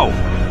 Go!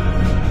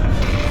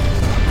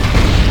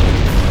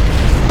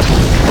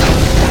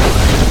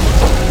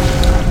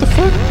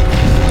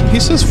 He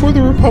says for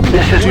the Republic.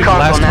 Dude,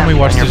 last time we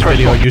watched this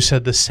video, you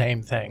said the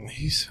same thing.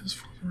 He says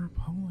for the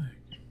Republic.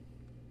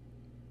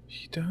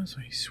 He does,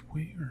 I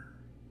swear.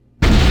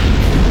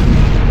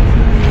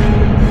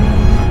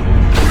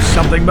 There's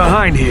something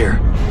behind here.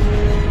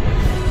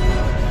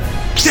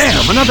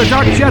 Damn, another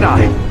Dark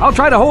Jedi. I'll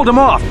try to hold him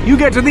off. You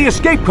get to the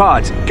escape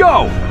pods.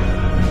 Go!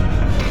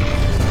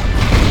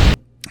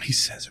 He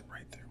says it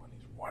right there when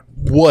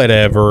he's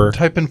whatever.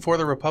 Type in For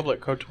the Republic,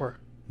 KOTOR.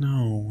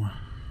 No.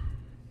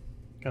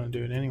 Gonna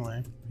do it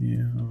anyway.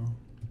 Yeah.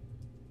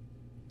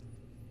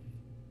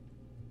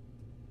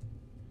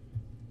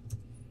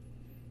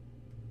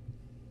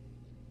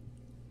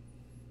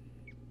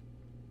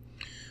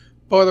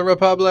 For the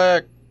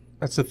Republic.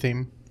 That's the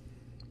theme.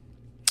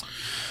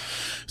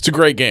 It's a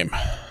great game.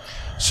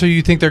 So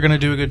you think they're gonna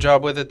do a good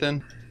job with it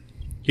then?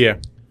 Yeah.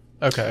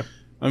 Okay.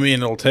 I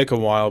mean, it'll take a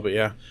while, but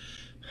yeah.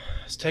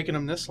 It's taking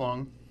them this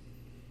long.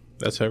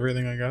 That's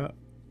everything I got.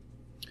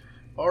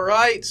 All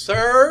right,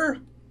 sir.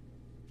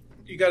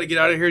 You got to get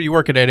out of here. You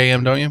work at 8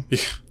 a.m., don't you? Yeah.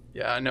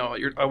 Yeah, I know.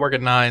 I work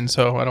at 9,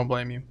 so I don't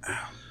blame you.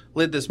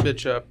 Lit this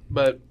bitch up,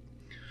 but...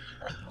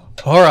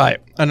 All right.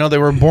 I know they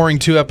were boring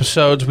 2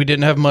 episodes. We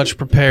didn't have much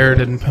prepared.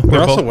 And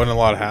There also wasn't a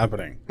lot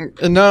happening.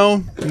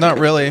 No, not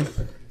really.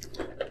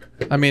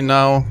 I mean,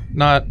 no,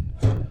 not...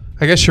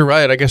 I guess you're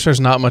right. I guess there's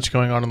not much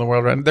going on in the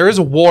world right now. There is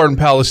a war in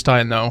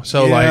Palestine, though.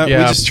 So, yeah, we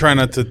just try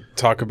not to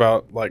talk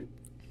about,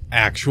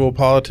 actual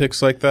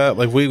politics like that.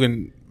 We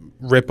can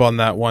rip on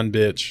that one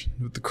bitch,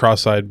 the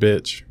cross-eyed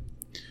bitch.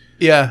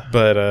 Yeah.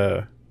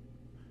 But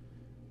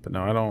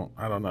no,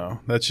 I don't know.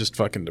 That's just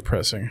fucking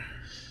depressing.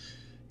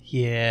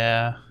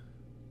 Yeah.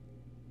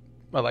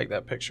 I like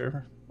that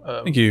picture.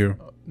 Thank you.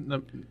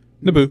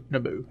 Naboo.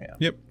 Naboo, yeah.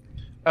 Yep.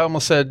 I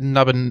almost said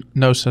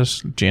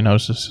Nabanosis,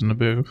 Geonosis, and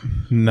Naboo.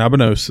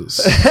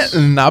 Nabanosis.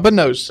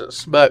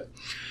 Nabanosis. But,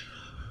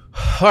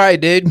 all right,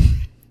 dude.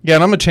 Yeah,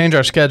 and I'm going to change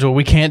our schedule.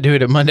 We can't do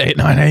it at Monday at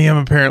 9 a.m.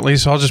 apparently,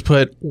 so I'll just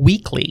put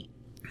weekly.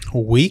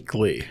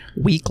 Weekly.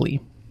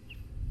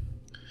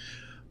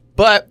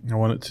 But. I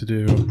want it to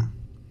do.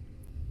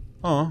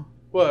 Oh.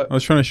 What? I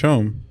was trying to show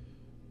him.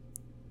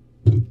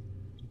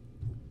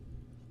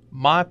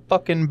 My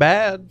fucking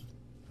bad.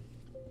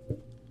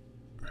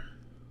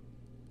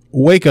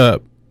 Wake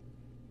up.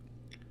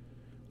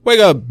 Wake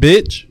up,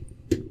 bitch.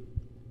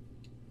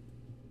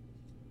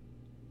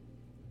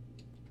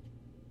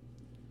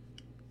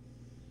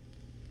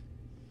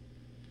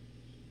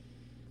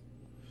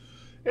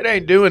 It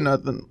ain't doing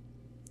nothing.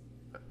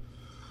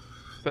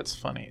 That's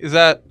funny. Is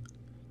that...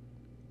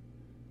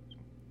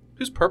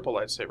 Who's purple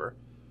lightsaber?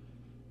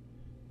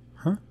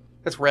 Huh?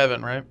 That's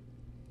Revan, right?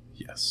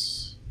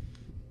 Yes.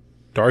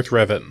 Darth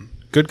Revan.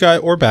 Good guy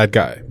or bad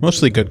guy?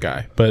 Mostly good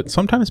guy, but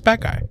sometimes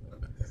bad guy.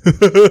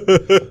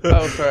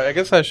 Oh, sorry. I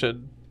guess I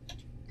should...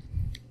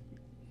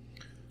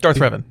 Darth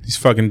Revan. He's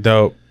fucking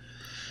dope.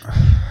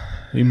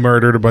 He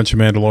murdered a bunch of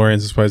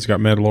Mandalorians. That's why he's got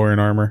Mandalorian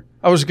armor.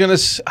 I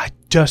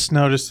just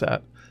noticed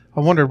that. I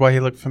wondered why he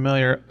looked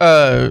familiar.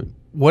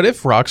 What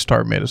if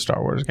Rockstar made a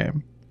Star Wars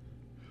game?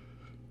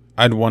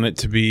 I'd want it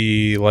to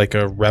be like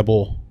a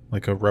Rebel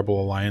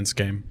Alliance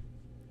game.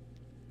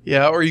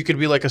 Yeah, or you could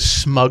be like a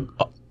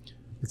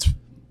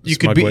you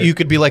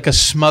could be like a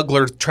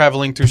smuggler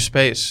traveling through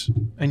space,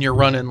 and you're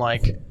running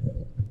like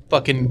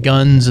fucking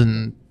guns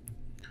and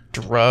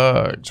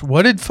drugs.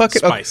 What did fucking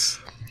Spice?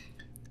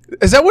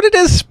 Is that what it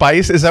is?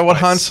 Spice? Is that what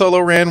Han Solo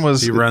ran?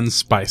 Was he runs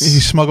spice? He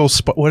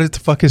smuggles. What the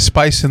fuck is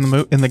spice in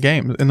the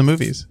game in the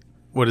movies?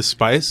 What is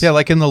spice? Yeah,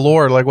 like in the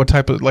lore, like what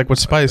type of what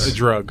spice? A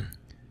drug.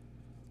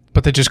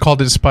 But they just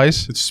called it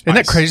spice. It's spice.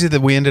 Isn't that crazy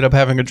that we ended up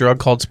having a drug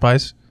called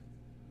spice?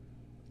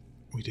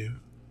 We do.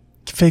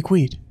 Fake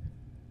weed.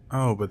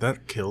 Oh, but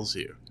that kills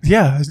you.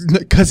 Yeah,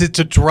 because it's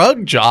a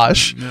drug,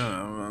 Josh.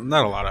 No,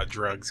 not a lot of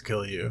drugs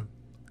kill you.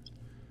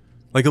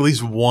 Like at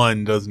least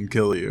one doesn't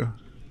kill you.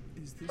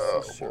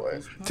 Oh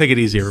boy. Take it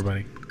easy,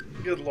 everybody.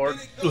 Good lord.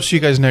 We'll see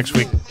you guys next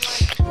week.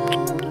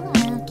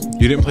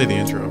 You didn't play the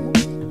intro.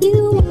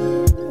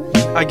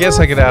 I guess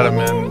I could add him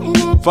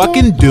in.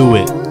 Fucking do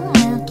it.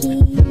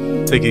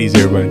 Take it easy,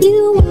 everybody.